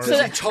a doorbell. So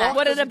Does he talk?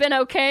 would it have been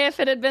okay if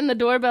it had been the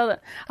doorbell?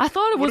 I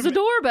thought it was a Would've been-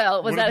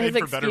 doorbell. Was Would've that made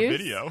his for better excuse?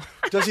 video.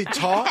 Does he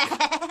talk?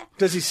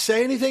 Does he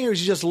say anything, or does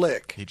he just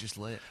lick? He just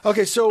lit.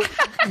 Okay, so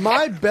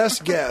my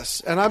best guess,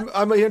 and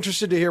I'm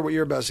interested to hear what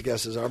your best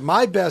guesses are.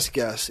 My best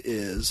guess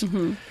is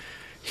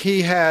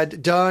he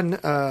had done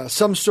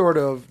some sort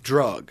of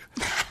drug,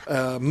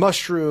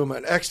 mushroom,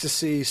 an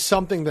ecstasy,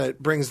 something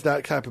that brings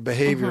that type of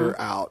behavior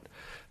out,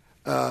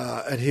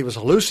 and he was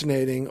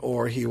hallucinating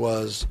or he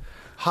was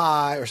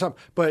high or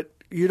something. But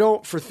you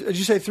don't. Did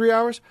you say 3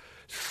 hours?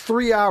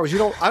 3 hours. You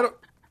don't. I don't.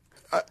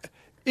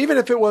 Even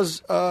if it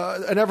was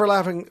an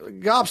everlasting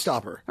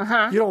gobstopper,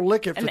 you don't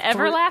lick it for An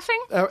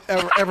everlasting?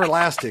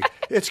 everlasting.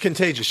 It's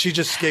contagious. She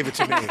just gave it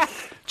to me.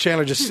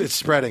 Chandler it's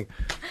spreading.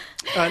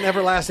 An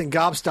everlasting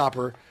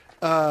gobstopper.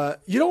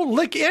 You don't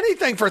lick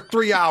anything for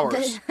 3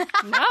 hours.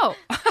 No.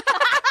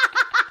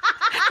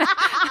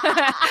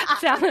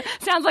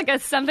 Sounds like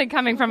something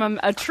coming from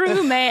a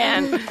true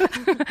man.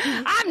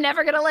 I'm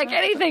never going to lick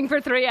anything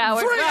for 3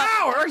 hours. 3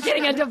 hours? We're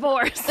getting a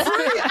divorce. 3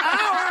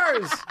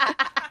 hours.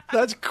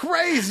 That's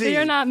crazy.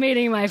 You're not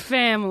meeting my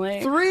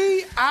family.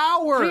 3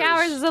 hours. 3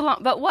 hours is a long.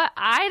 But what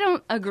I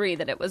don't agree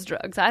that it was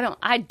drugs.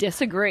 I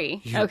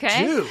disagree. You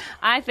okay. do.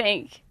 I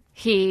think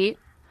he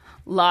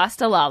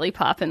lost a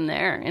lollipop in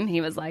there, and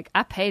he was like,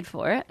 "I paid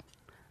for it.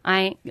 I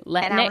ain't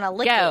letting And I'm it gonna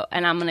lick go, it."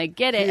 and I'm going to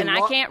get it, and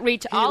I can't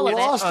reach all of He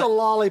lost it." a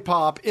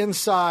lollipop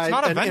inside It's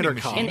not a an vending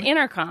intercom. machine. An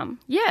intercom,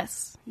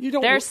 yes. You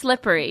don't- They're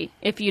slippery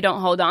if you don't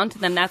hold on to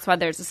them. That's why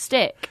there's a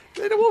stick.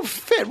 It won't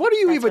fit. What are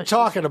you even what she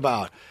talking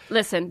about?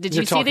 Listen, did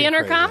You're you see the talking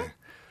intercom?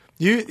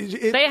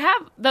 crazy. They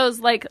have those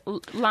like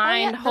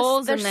lined Yeah,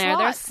 holes they're in there.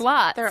 They're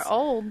slots. They're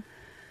old.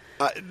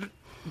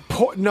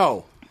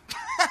 No.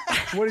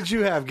 What did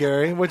you have,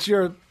 Gary? What's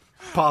your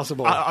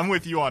possible? I'm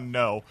with you on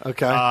no.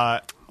 Okay.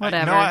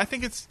 Whatever. No, I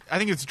think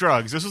it's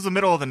drugs. This was the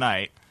middle of the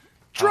night.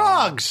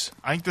 Drugs.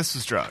 I think this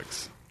was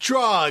drugs.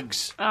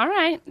 Drugs. All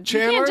right.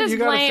 Chandler, you can't just you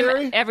got a blame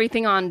theory?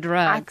 everything on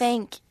drugs. I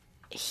think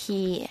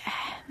he,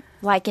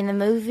 like in the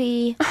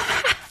movie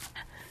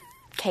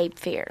Cape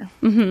Fear.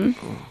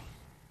 Mm-hmm.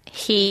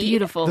 He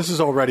beautiful. This is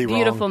already wrong.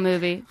 beautiful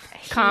movie.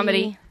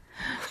 Comedy.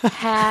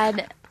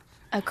 had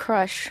a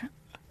crush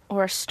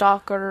or a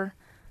stalker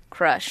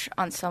crush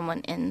on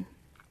someone in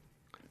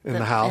in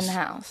the house. In the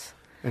house.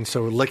 And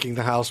so licking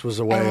the house was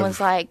a way And of. was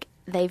like,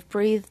 they've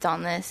breathed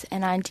on this,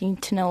 and I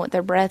need to know what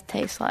their breath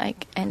tastes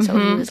like. And so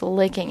he was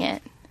licking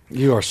it.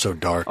 You are so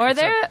dark. Or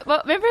there.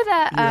 Well, remember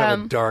that? You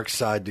have a dark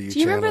side to you, do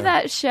you remember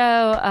Chandler.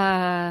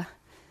 that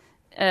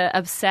show,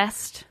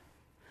 Obsessed?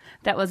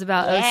 That was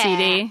about Yeah.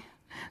 OCD.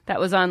 That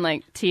was on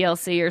like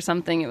TLC or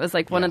something. It was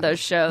like one of those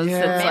shows Yeah.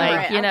 that's Remember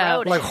like, it. you I know.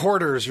 wrote it. Like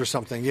hoarders or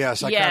something.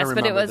 Yes, I kind Yes, of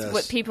remember but it was this.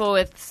 with people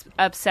with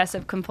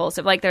obsessive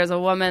compulsive. Like there's a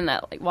woman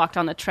that like walked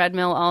on the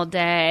treadmill all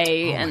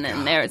day, and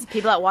then there's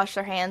People that wash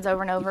their hands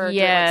over and over, do it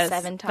yes,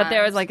 like 7 times. but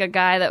there was like a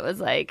guy that was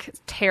like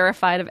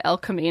terrified of El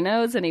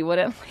Caminos, and he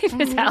wouldn't leave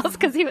his house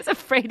because he was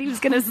afraid he was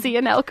going to see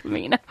an El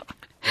Camino.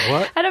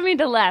 What? I don't mean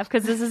to laugh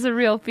because this is a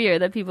real fear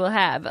that people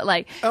have, but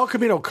like. El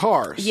Camino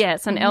cars.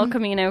 Yes, an El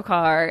Camino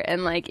car,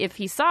 and like if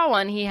he saw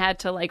one, he had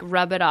to like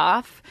rub it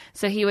off.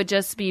 So he would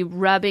just be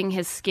rubbing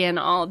his skin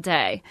all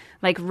day,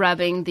 like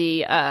rubbing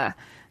the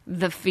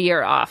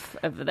fear off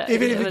of the.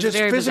 Even it if he was just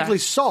very physically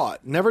bizarre. saw it,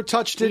 never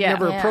touched it, Yeah.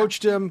 never Yeah.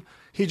 approached him,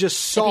 he just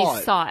If saw he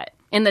it. saw it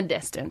in the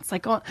distance,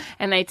 like, oh,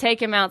 and they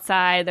take him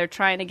outside. They're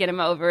trying to get him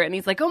over, and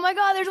he's like, "Oh my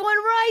God, there's one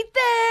right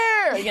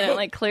there!" You know,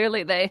 like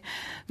clearly they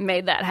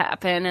made that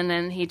happen, and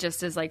then he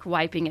just is like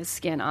wiping his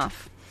skin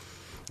off.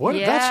 What?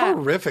 Yeah. That's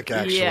horrific,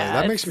 actually. Yeah,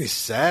 that makes it's- me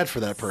sad for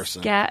that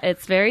person. Yeah,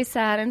 it's very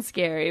sad and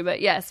scary, but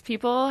yes,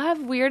 people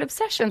have weird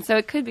obsessions. So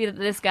it could be that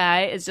this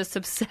guy is just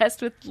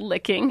obsessed with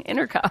licking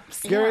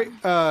intercoms. Gary,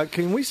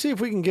 can we see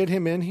if we can get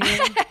him in here?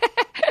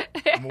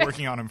 I'm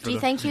working on him for Do you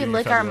the think he would beginning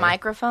of lick our February.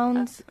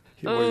 microphones?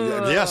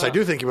 Yes, I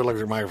do think he would lick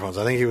the microphones.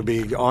 I think he would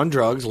be on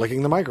drugs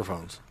licking the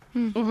microphones.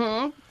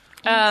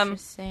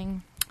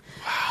 Interesting.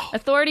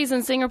 Authorities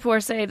in Singapore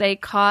say they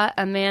caught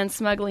a man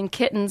smuggling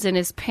kittens in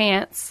his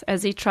pants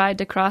as he tried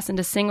to cross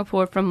into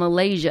Singapore from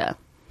Malaysia.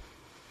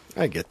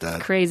 I get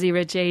that. Crazy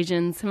rich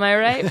Asians, am I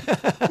right?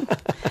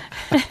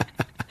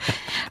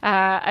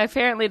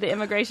 Apparently, the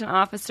immigration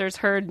officers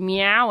heard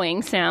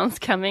meowing sounds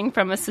coming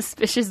from a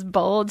suspicious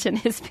bulge in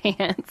his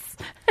pants.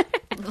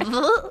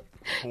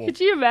 Could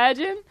you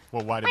imagine?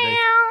 Well, why did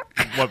Meow.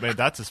 what made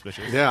that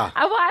suspicious? Yeah.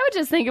 I would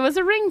just think it was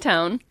a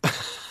ringtone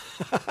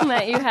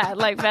that you had.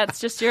 Like, that's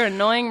just your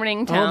annoying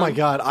ringtone. Oh, my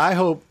God. I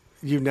hope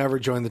you never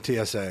joined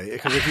the TSA.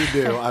 Because if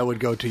you do, I would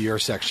go to your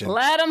section.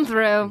 Let them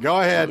through. Go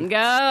ahead.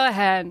 Go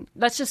ahead.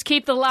 Let's just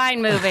keep the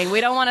line moving.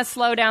 We don't want to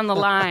slow down the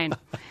line.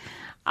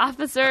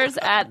 Officers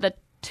at the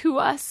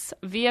Tuas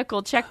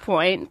vehicle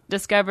checkpoint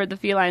discovered the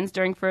felines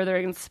during further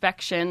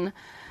inspection.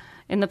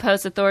 In the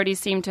post, authorities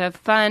seemed to have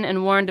fun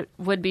and warned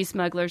would-be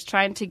smugglers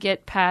trying to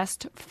get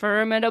past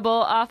formidable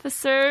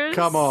officers.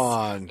 Come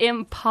on.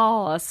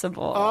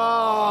 Impossible.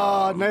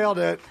 Oh, nailed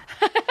it.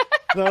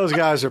 Those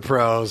guys are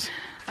pros.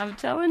 I'm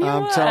telling you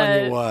I'm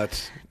telling you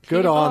what.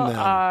 Good on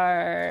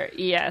them.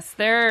 Yes,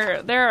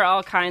 there are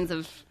all kinds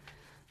of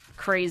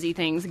crazy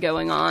things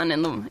going on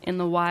in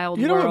the wild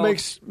world. You know what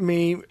makes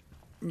me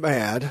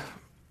mad?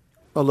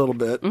 A little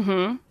bit.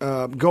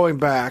 Mm-hmm. Going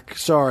back,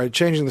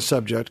 changing the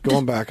subject,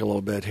 going back a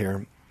little bit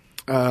here.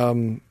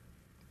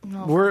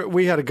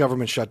 We had a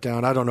government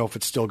shutdown. I don't know if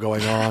it's still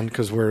going on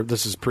because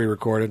this is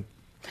pre-recorded.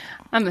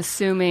 I'm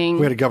assuming.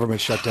 We had a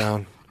government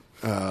shutdown.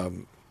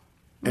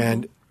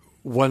 And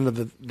one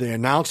of the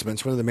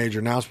announcements, one of the major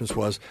announcements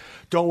was,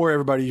 don't worry,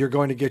 everybody, you're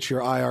going to get your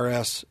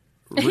IRS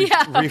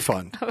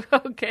refund.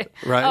 Okay.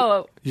 Right?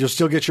 Oh. You'll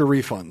still get your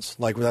refunds.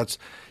 Like that's,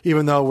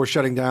 even though we're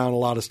shutting down a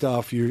lot of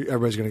stuff,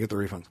 everybody's going to get the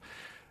refunds.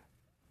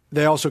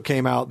 They also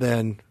came out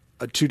then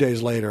 2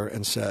 days later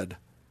and said,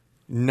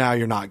 now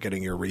you're not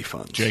getting your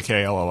refunds.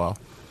 JK, LOL.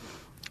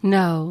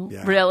 No.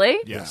 Yeah. Really?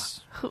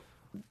 Yes.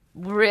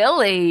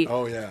 Really?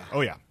 Oh, yeah.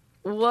 Oh, yeah.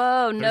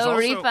 Whoa, no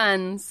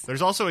refunds.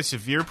 There's also a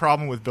severe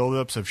problem with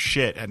buildups of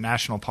shit at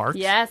national parks.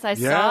 Yes, I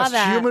saw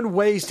that. Human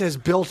waste has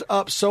built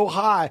up so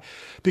high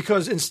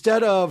because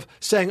instead of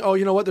saying, oh,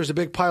 you know what, there's a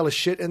big pile of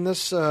shit in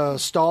this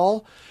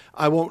stall,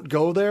 I won't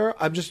go there.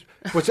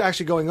 What's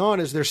actually going on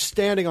is they're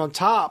standing on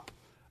top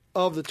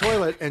of the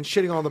toilet and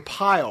shitting on the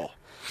pile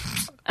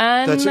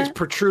that's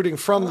protruding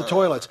from the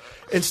toilets.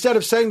 Instead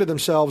of saying to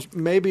themselves,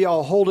 maybe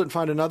I'll hold it and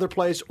find another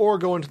place or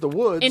go into the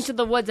woods. Into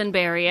the woods and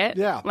bury it.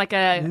 Yeah. Like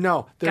a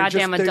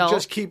goddamn adult. They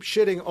just keep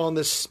shitting on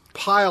this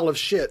pile of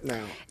shit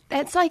now.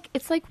 It's like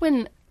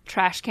when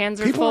trash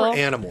cans are People full. are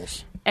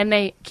animals.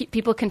 And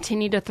people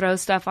continue to throw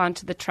stuff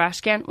onto the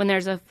trash can when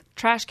there's a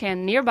trash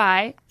can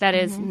nearby that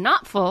is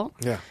not full.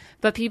 Yeah.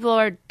 But people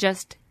are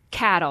just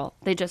cattle.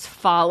 They just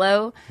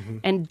follow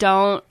and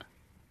don't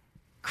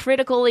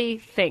critically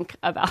think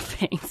about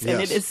things. Yes.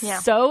 And it is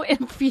so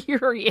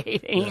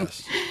infuriating.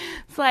 Yes.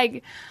 It's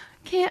like,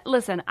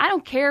 I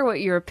don't care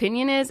what your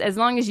opinion is as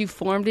long as you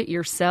formed it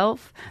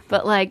yourself.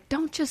 But like,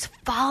 don't just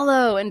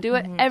follow and do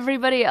what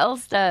everybody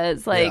else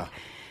does. Like,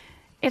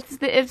 if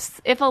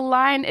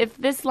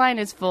this line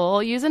is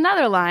full, use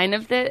another line.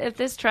 If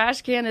this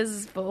trash can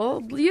is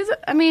full, use it.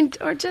 I mean,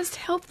 or just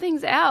help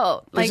things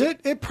out. Like,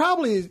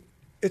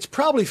 It's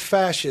probably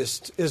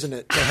fascist, isn't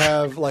it, to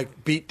have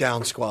like beat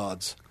down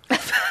squads.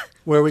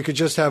 Where we could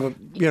just have a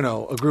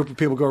group of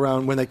people go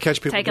around when they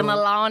catch people taking the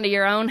law into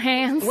your own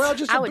hands. Well,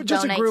 just I would a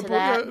donate group, to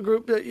that. a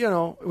group that,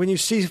 when you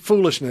see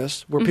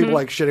foolishness where people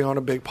like shitting on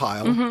a big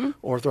pile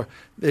or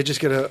they just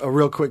get a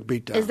real quick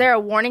beat down. Is there a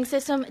warning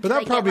system? But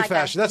that'd probably be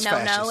fascist. That's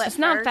fascist. It's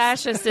not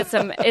fascist.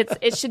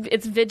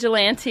 It's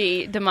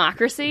vigilante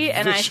democracy,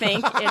 and I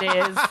think it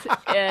is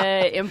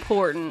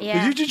important.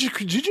 Yeah.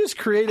 Could you just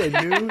create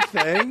a new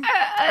thing?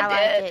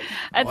 I like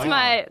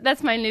it.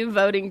 That's my new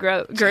voting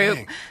group.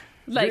 Dang.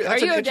 Like,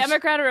 That's are you an a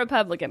Democrat or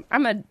Republican?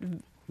 I'm a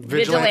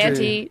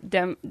vigilante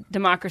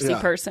democracy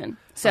person.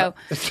 So,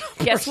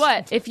 guess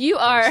what? If you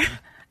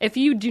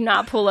do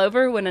not pull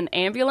over when an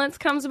ambulance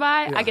comes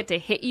by, I get to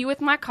hit you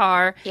with my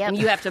car, and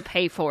you have to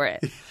pay for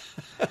it.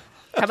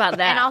 How about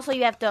that? And also,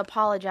 you have to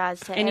apologize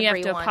to everyone. And you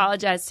have to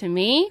apologize to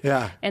me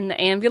and the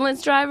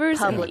ambulance drivers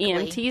Publicly.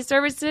 and the EMT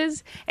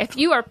services. If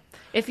your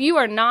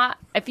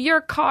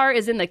car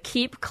is in the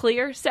keep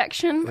clear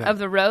section of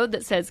the road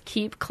that says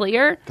keep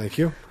clear, Thank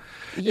you.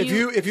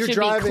 if you're should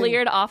driving, be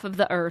cleared off of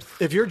the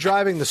earth. If you're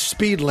driving the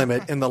speed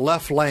limit in the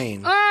left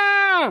lane,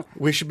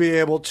 we should be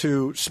able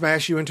to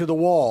smash you into the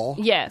wall.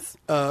 Yes.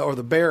 Or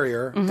the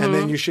barrier, and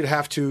then you should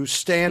have to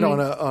stand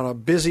on a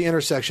busy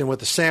intersection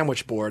with a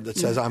sandwich board that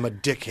says "I'm a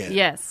dickhead."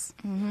 Yes.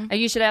 And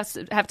you should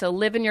have to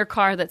live in your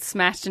car that's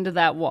smashed into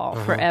that wall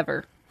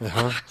forever.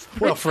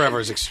 Well, forever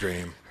is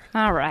extreme.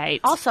 All right.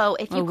 Also,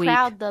 if you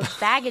crowd the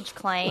baggage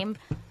claim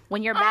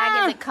when your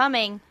bag isn't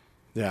coming,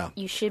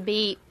 you should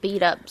be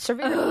beat up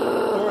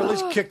severely. Or at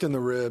least kicked in the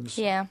ribs.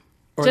 Yeah.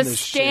 Or in the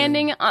just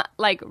standing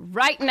like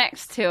right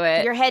next to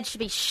it. Your head should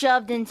be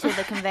shoved into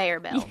the conveyor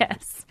belt.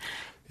 Yes.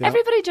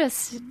 Everybody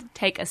just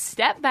take a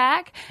step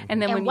back,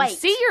 and then when wait. you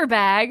see your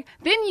bag,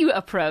 then you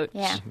approach.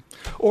 Yeah.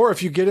 Or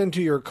if you get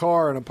into your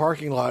car in a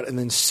parking lot and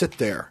then sit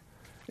there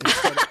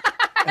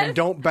and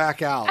don't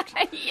back out,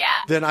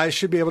 then I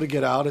should be able to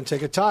get out and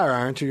take a tire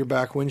iron to your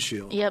back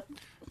windshield. Yep.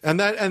 And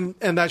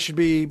that should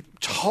be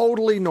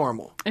totally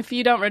normal. If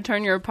you don't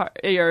return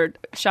your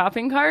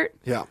shopping cart,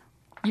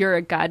 you're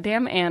a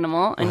goddamn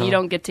animal, and you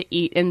don't get to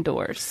eat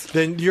indoors.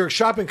 Then your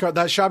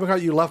that shopping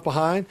cart you left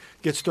behind,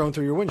 gets thrown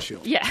through your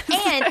windshield. Yes.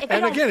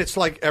 And again, it's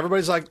like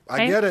everybody's like,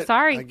 I get it.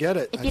 Sorry. I get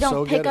it. If you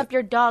don't pick up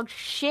your dog's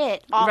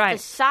shit off the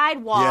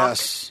sidewalk,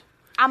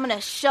 I'm going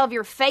to shove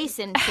your face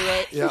into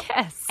it.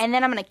 Yes. And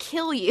then I'm going to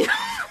kill you.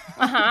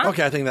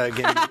 Okay, I think that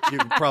again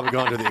you've probably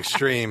gone to the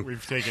extreme.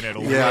 We've taken it a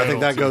Yeah, I little think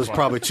that too goes far.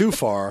 probably too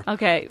far.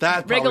 Okay,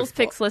 That probably Wriggles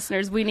Picks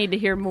listeners, we need to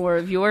hear more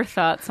of your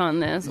thoughts on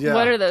this. Yeah.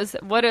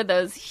 What are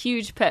those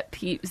huge pet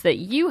peeves that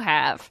you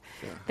have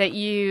that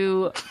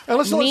you And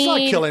let's not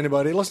need? kill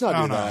anybody. Let's not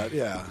do no. that.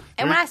 Yeah.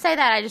 And when I say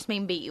that, I just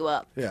mean beat you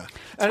up. Yeah.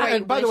 Sorry,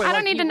 And by the way, I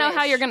don't like, need to know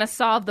how you're going to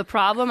solve the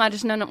problem. I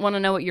just want to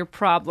know what your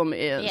problem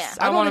is. Yeah.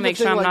 I don't want to even make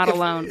sure think, I'm like, not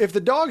alone. If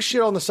the dog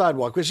shit on the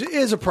sidewalk, which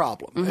is a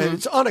problem, and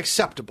it's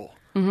unacceptable,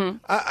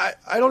 I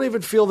don't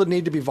even feel the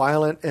need to be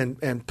violent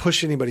and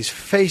push anybody's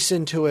face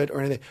into it or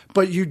anything.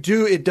 But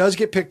it does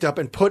get picked up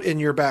and put in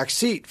your back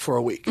seat for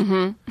a week.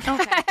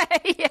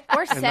 Okay.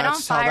 Or set on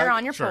that's how fire that-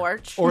 on your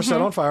porch. Or set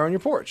on fire on your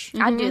porch.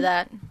 I'd do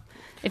that.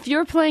 If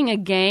you're playing a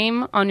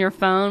game on your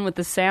phone with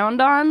the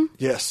sound on,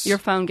 Yes. your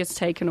phone gets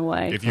taken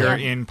away. If you're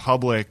in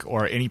public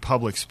or any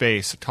public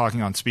space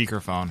talking on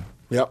speakerphone,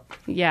 Yep.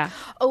 Yeah.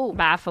 Oh,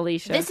 Bye,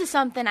 Felicia. this is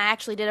something I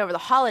actually did over the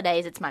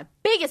holidays. It's my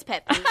biggest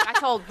pet peeve. I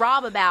told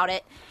Rob about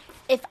it.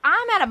 If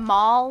I'm at a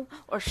mall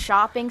or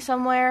shopping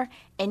somewhere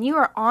and you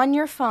are on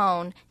your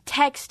phone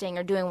texting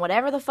or doing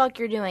whatever the fuck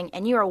you're doing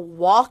and you are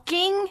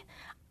walking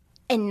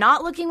and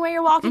not looking where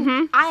you're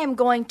walking, I am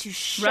going to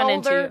Run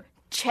into you. shoulder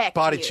check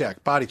Body you.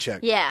 check. Body check.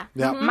 Yeah.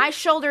 Yeah. My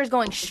shoulder is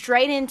going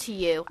straight into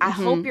you. I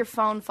hope your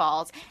phone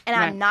falls. And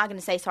Right. I'm not going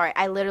to say sorry.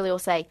 I literally will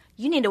say,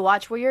 you need to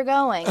watch where you're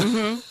going.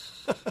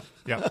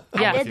 yeah,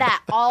 Yeah. I did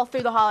that all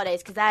through the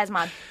holidays because that is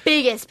my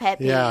biggest pet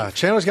peeve. Yeah.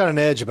 Chandler's got an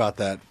edge about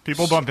that.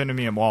 people bump into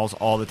me in walls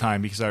all the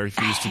time because I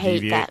refuse to hate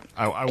deviate. that.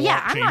 I won't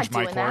Yeah, I'm change not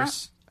my doing that.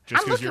 course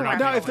just I'm because you're looking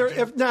not.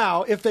 around.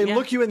 Now, if they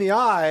look you in the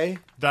eye,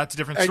 That's a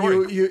different and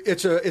story.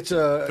 it's a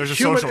There's a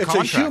human, social it's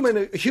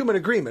contract. a human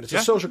agreement. It's Yeah.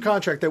 a social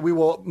contract that we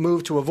will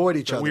move to avoid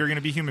each If other. we are going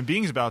to be human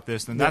beings about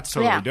this, then that's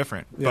totally Yeah.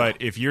 different. But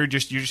if you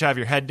just have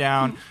your head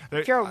down,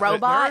 If you're a there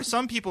robot. are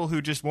some people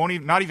who just won't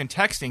even, not even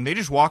texting. They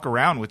just walk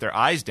around with their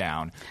eyes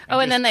down.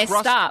 and then they just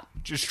trust- stop.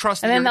 Just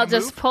trust. and that then you're they'll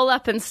gonna just move. pull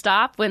up and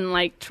stop when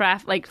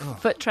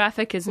foot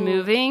traffic is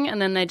moving,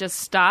 and then they just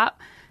stop.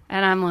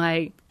 And I'm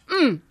like,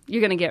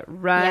 you're gonna get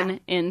run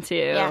into.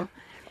 Yeah.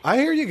 I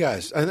hear you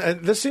guys, and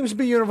this seems to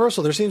be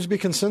universal. There seems to be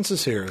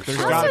consensus here. There's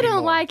I gotta also be don't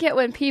more. like it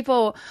when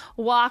people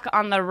walk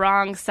on the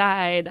wrong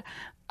side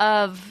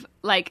of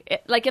like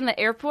in the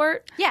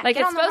airport. Yeah, like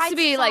get it's on the supposed right to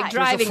be side. like There's a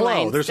driving flow.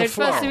 lanes. There's a They're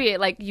supposed flow. to be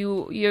like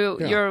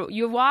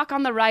you walk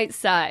on the right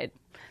side.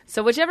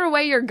 So whichever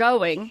way you're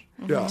going,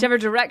 Yeah. whichever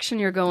direction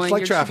you're going, It's like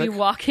you should be traffic.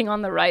 walking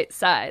on the right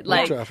side.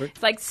 Like Like traffic.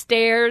 it's like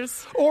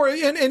stairs. Or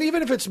and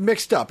even if it's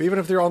mixed up, even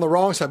if they're on the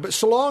wrong side, but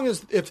so long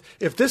as if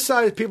this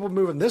side is people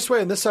moving this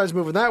way and this side's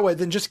moving that way,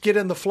 then just get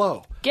in the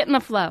flow. Get in the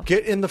flow.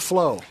 Get in the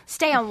flow.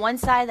 Stay on one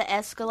side of the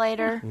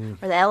escalator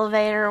or the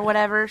elevator or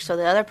whatever so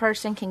the other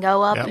person can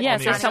go up. Yep, and Yeah, on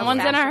the so escalator.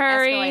 someone's in a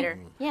hurry. Escalator.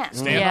 Yeah.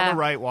 Stand Yeah. on the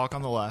right, walk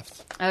on the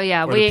left. Oh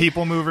yeah, Or the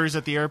people movers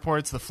at the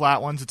airports, the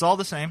flat ones. It's all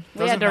the same.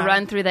 We had to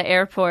run through the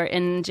airport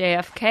in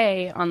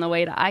JFK on the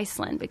way to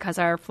Iceland because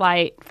our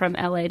flight from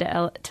LA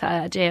to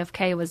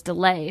JFK was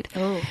delayed.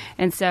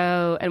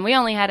 And we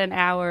only had an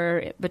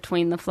hour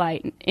between the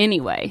flight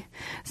anyway.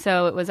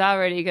 So it was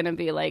already going to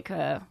be like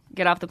a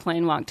get off the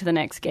plane, walk to the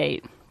next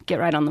gate, get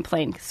right on the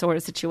plane sort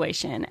of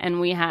situation. And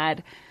we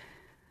had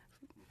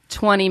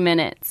 20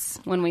 minutes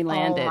when we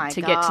landed my to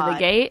get to the God.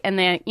 gate, and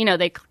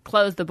they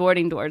closed the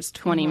boarding doors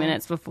 20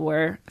 minutes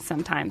before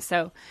sometimes.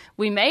 So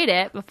we made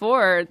it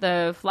before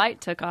the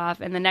flight took off,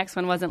 and the next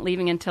one wasn't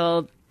leaving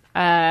until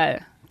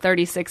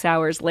 36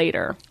 hours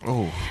later.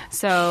 Oh,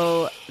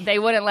 So they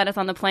wouldn't let us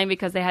on the plane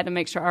because they had to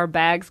make sure our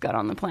bags got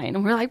on the plane.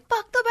 And we're like,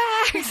 fuck the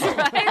bags,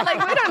 right?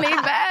 Like, we don't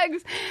need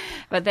bags.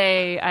 But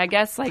I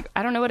guess, I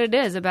don't know what it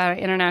is about an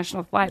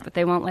international flight, but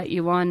they won't let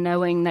you on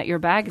knowing that your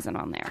bag isn't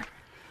on there.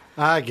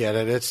 I get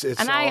it. It's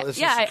And all,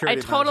 I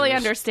totally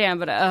measures. understand,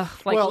 but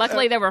Well,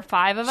 luckily there were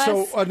 5 of us.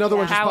 So another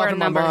one just Power popped in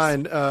my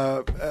numbers.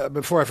 mind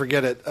before I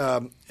forget it.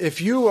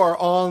 If you are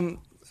on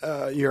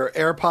your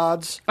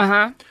AirPods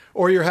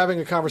or you're having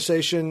a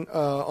conversation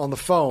on the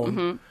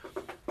phone,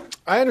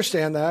 I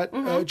understand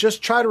that.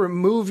 Just try to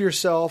remove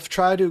yourself.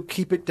 Try to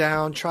keep it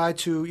down. Try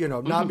to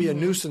not be a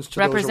nuisance to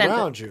Represent those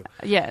around you.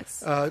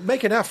 Yes.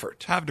 Make an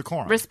effort. have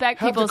decorum. Respect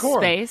Have people's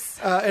decorum. space.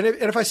 And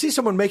if I see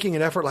someone making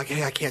an effort, like,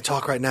 hey, I can't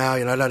talk right now,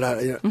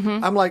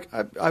 I'm like,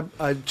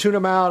 I tune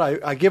them out.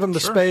 I give them the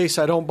space.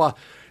 I don't.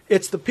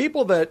 It's the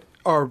people that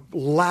are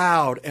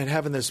loud and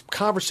having this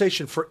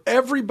conversation for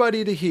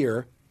everybody to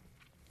hear,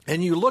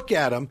 and you look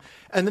at them,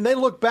 and then they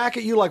look back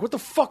at you like, what the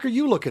fuck are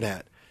you looking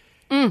at?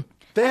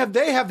 They have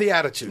the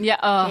attitude. Yeah.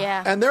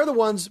 Yeah. And they're the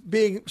ones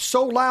being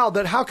so loud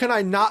that how can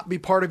I not be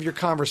part of your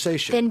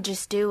conversation? Then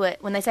just do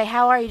it. When they say,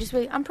 how are you? Just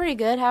be, I'm pretty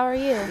good. How are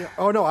you?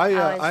 Oh no, I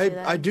always do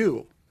that. I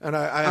do, and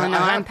I'm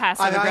have,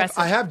 passive aggressive.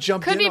 I have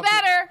jumped. Could in be on-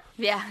 better.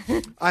 Yeah.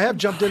 I have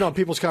jumped in on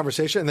people's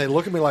conversation, and they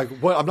look at me like,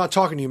 "What? I'm not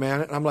talking to you,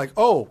 man." And I'm like,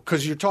 "Oh,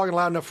 because you're talking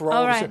loud enough for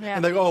all of us." right, yeah.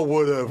 And they go, "Oh,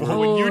 whatever." Or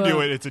when you do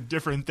it, it's a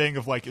different thing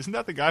of like, isn't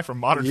that the guy from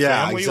Modern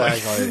Yeah, Family? Like,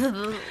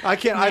 exactly. I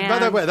can't. By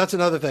Man. the way, that's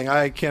another thing.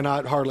 I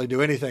cannot hardly do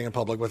anything in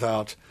public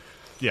without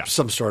yeah.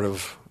 some sort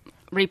of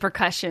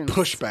repercussions.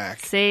 Pushback.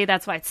 See,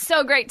 that's why it's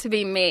so great to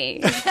be me.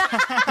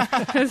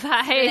 'Cause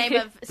The name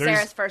of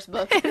Sarah's first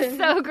book. it's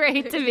so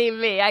great to be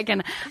me. I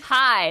can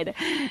hide.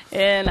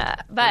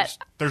 But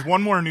There's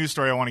one more news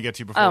story I want to get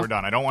to before we're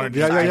done. I don't want to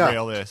just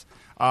derail this.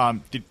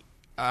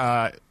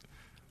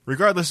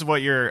 Regardless of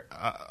what your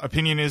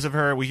opinion is of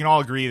her, we can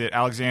all agree that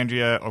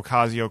Alexandria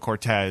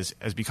Ocasio-Cortez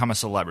has become a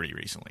celebrity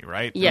recently,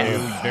 right?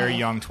 Yes. A very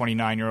young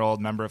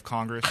 29-year-old member of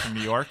Congress from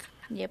New York.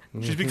 Yep.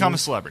 She's become a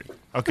celebrity.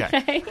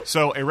 Okay.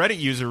 So a Reddit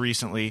user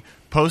recently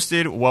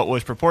posted what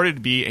was purported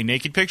to be a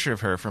naked picture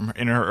of her from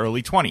in her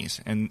early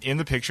 20s. And in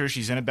the picture,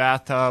 she's in a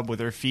bathtub with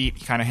her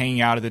feet kind of hanging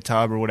out of the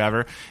tub or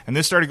whatever. And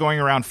this started going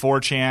around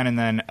 4chan and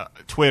then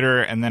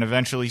Twitter and then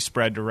eventually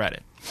spread to Reddit.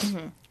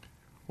 Mm-hmm.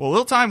 Well, a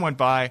little time went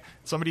by.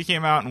 Somebody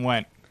came out and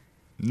went,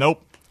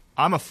 nope,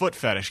 I'm a foot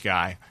fetish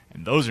guy,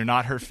 and those are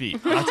not her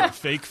feet. That's a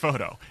fake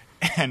photo.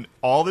 And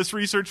all this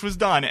research was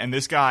done, and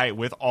this guy,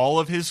 with all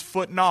of his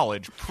foot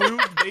knowledge,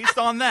 proved based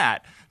on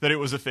that it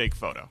was a fake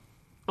photo.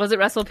 was it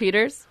Russell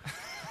Peters?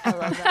 I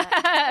love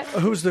that.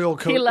 Who's the old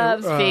coach? He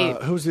loves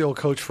feet. Who's the old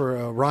coach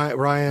for Ryan?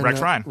 Rex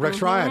Ryan.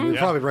 Rex Ryan. Yeah.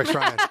 Probably Rex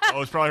Ryan.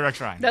 Oh, it's probably Rex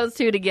Ryan. Those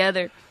two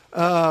together.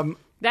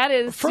 That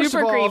is First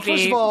super of all,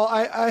 creepy.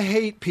 I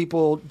hate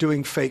people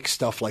doing fake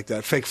stuff like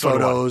that, fake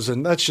photos,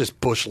 and that's just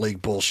bush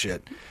league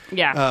bullshit.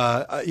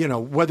 Yeah.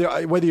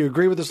 Whether you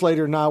agree with this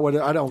later or not,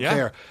 I don't Yeah.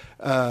 care.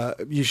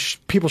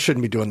 People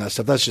shouldn't be doing that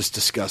stuff. That's just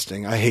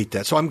disgusting. I hate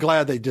that. So I'm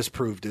glad they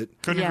disproved it.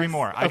 Couldn't Yes. agree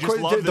more. I Of just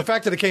course, love the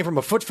fact that it came from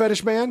a foot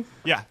fetish man.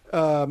 Yeah.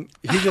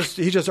 He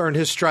just earned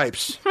his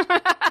stripes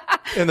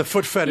in the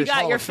foot you fetish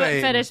got Hall your of foot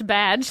Fame. fetish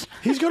badge.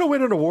 He's going to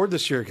win an award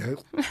this year,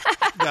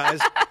 guys.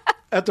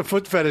 At the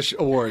Foot Fetish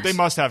Awards. They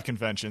must have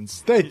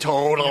conventions. They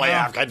totally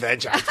have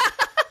conventions.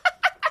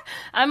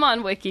 I'm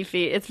on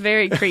WikiFeet. It's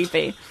very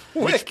creepy.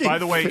 Which, by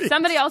the way,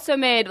 Somebody also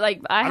made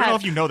I I don't know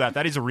if you know that.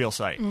 That is a real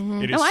site.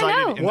 It is Oh, I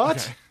cited know. in What?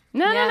 Okay.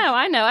 No,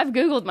 I know. I've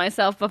Googled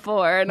myself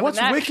before. And What's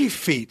that,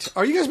 WikiFeet?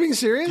 Are you guys being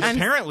serious?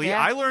 Apparently,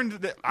 yeah. I learned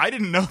that I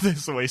didn't know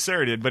this the way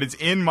Sarah did, but it's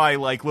in my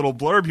little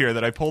blurb here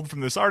that I pulled from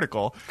this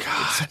article.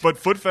 But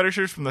foot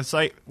fetishers from the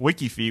site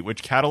WikiFeet,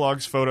 which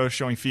catalogs photos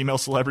showing female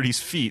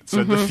celebrities' feet,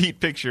 said the feet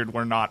pictured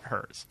were not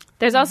hers.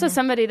 There's also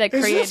somebody that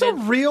Is created. this a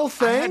real I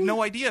thing? had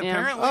no idea. Yeah.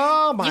 Apparently,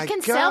 Oh my god! You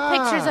can sell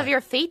pictures of your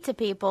feet to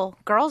people.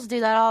 Girls do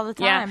that all the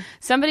time. Yeah,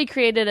 somebody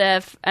created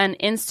an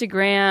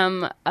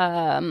Instagram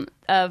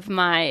of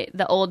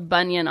the old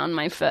bunion on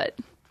my foot.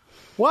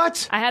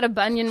 What? I had a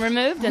bunion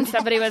removed, and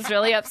somebody was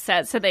really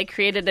upset, so they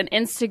created an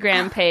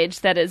Instagram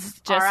page that is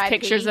just R.I.P.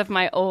 pictures of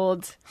my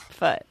old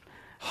foot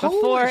Holy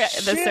before the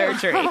shit.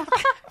 surgery.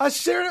 I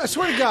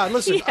swear to God,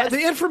 listen, Yes.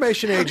 the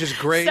information age is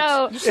great.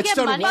 So- You should It's get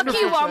done money. Fuck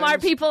wonderful you, Walmart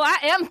things. people. I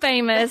am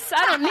famous.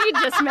 I don't need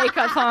just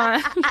makeup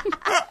on.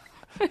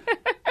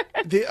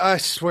 I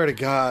swear to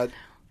God.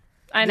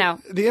 I know.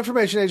 The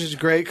information age is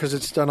great because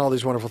it's done all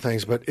these wonderful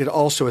things, but it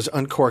also has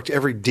uncorked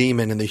every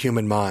demon in the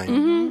human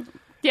mind.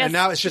 Yes. And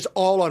now it's just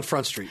all on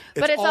Front Street.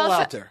 It's, but it's all also,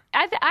 out there.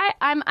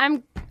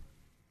 I'm.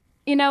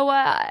 You know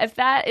what? If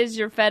that is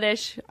your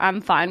fetish, I'm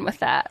fine with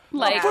that.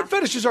 Like, Foot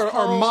fetishes are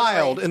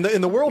mild in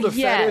the world of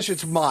Yes. fetish.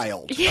 It's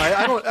mild.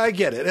 I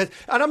get it,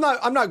 and I'm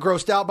not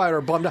grossed out by it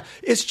or bummed out.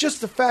 It's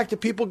just the fact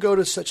that people go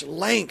to such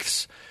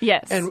lengths,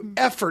 Yes. and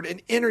effort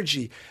and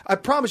energy. I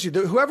promise you,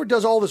 whoever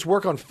does all this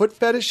work on foot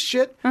fetish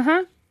shit,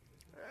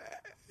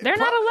 they're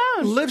not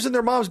alone. lives in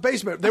their mom's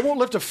basement. They won't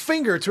lift a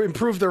finger to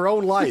improve their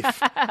own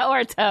life, Or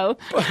a toe.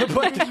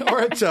 or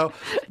a toe.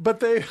 But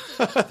they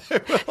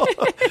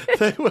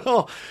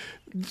will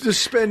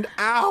just spend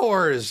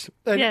hours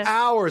and Yes.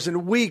 hours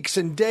and weeks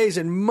and days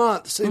and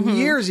months and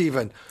years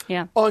even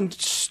Yeah. on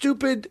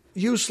stupid,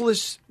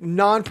 useless,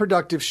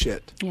 non-productive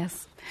shit.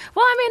 Yes.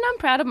 Well, I mean, I'm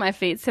proud of my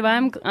feet, so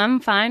I'm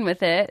fine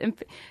with it. And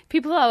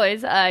people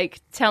always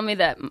tell me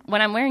that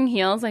when I'm wearing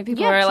heels, people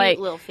You have are cute like,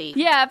 little feet.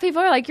 Yeah, people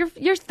are like, your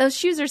those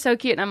shoes are so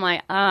cute, and I'm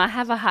like, I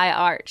have a high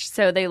arch,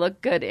 so they look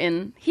good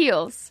in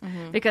heels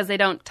because they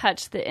don't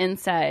touch the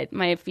inside.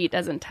 My feet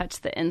doesn't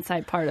touch the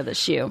inside part of the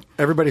shoe.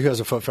 Everybody who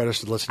has a foot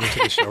fetish listening to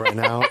the show right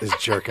now is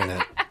jerking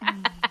it.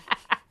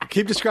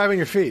 Keep describing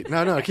your feet.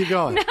 No, keep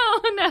going.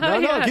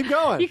 No, keep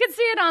going. You can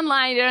see it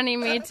online. You don't need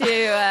me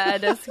to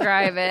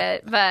describe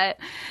it, but.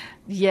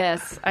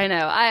 Yes, I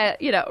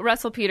know.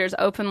 Russell Peters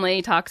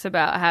openly talks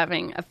about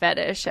having a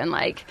fetish and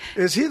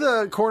Is he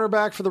the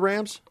cornerback for the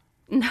Rams?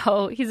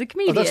 no, he's a Oh,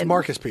 comedian. that's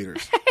Marcus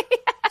Peters.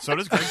 so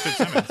does Greg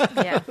Fitzsimmons.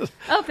 Yeah.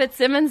 Oh,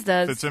 Fitzsimmons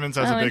does. Fitzsimmons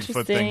has a big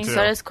foot thing, interesting. too.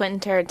 So does Quentin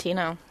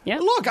Tarantino. Yeah.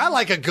 Look, I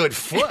like a good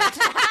foot.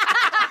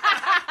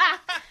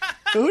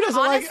 Who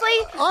doesn't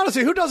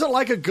Honestly? who doesn't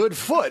like a good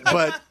foot?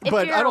 But you're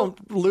I don't.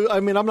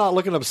 I'm not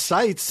looking up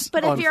sites.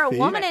 But if on you're a feet.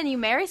 woman and you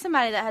marry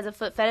somebody that has a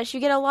foot fetish, you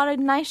get a lot of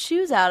nice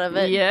shoes out of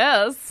it.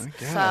 Yes.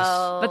 Yes.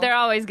 So, But they're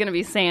always going to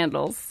be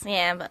sandals.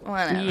 yeah, but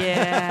whatever.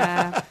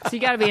 Yeah. So you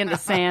got to be into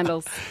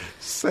sandals.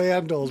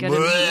 Sandals. Gotta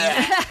be-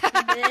 Blech.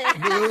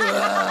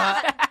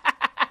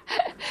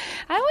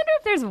 I wonder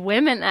if there's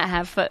women that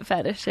have foot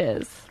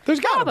fetishes. There's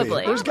got to be.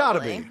 Probably. There's got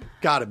to be.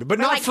 Got to be. But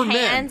Or not like for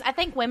hands. men. I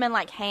think women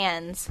like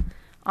hands.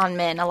 on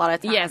men a lot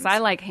of times. Yes, I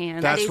like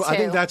hands. I do think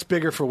too. that's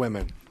bigger for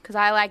women. Because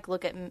I like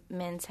look at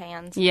men's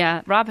hands.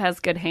 Yeah, Rob has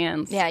good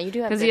hands. Yeah, you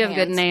do have good because you have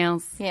good hands.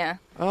 nails. Yeah.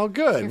 Oh,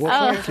 good. Your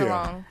Well, fingers thank are you.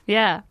 long.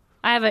 Yeah,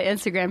 I have an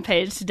Instagram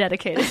page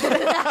dedicated to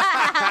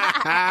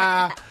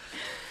it.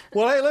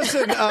 Well, hey,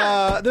 listen,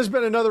 there's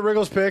been another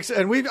Wriggles Picks,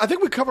 and I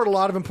think we covered a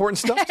lot of important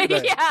stuff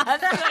today. Yeah,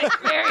 that's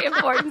like very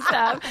important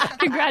stuff.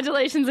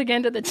 Congratulations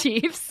again to the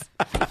Chiefs.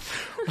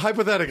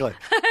 Hypothetically.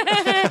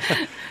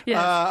 Yes.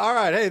 All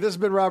right. Hey, this has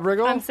been Rob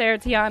Riggle. I'm Sarah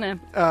Tiana.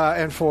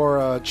 And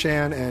for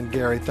Chan and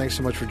Gary, thanks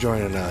so much for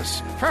joining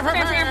us.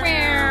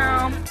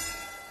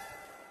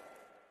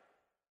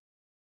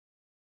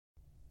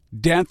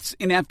 Deaths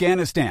in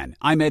Afghanistan.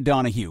 I'm Ed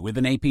Donahue with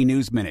an AP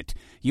News Minute.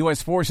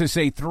 U.S. forces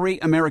say 3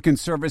 American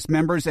service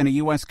members and a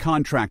U.S.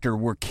 contractor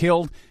were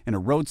killed in a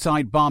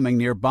roadside bombing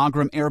near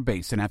Bagram Air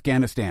Base in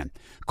Afghanistan.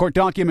 Court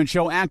documents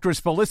show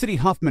actress Felicity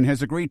Huffman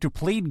has agreed to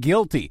plead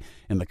guilty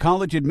in the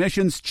college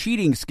admissions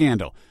cheating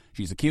scandal.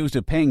 She's accused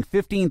of paying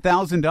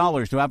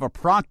 $15,000 to have a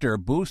proctor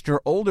boost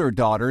her older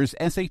daughter's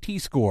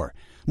SAT score.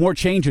 More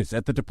changes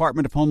at the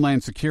Department of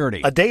Homeland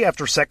Security. A day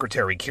after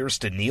Secretary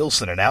Kirstjen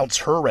Nielsen announced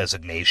her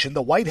resignation,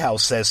 the White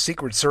House says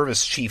Secret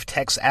Service Chief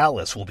Tex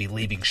Alice will be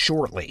leaving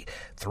shortly.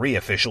 3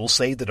 officials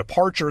say the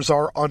departures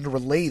are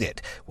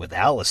unrelated, with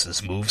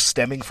Alice's move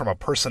stemming from a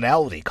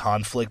personality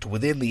conflict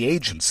within the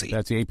agency.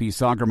 That's AP's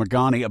Sagar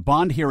Magani. A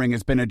bond hearing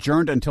has been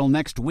adjourned until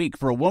next week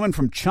for a woman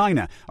from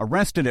China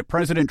arrested at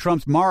President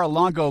Trump's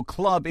Mar-a-Lago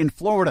club in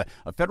Florida.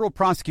 A federal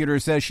prosecutor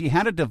says she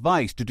had a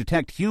device to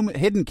detect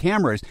hidden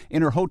cameras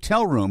in her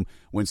hotel room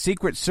when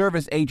Secret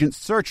Service agents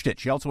searched it.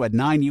 She also had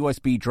 9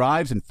 USB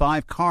drives and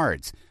 5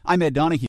 cards. I'm Ed Donahue.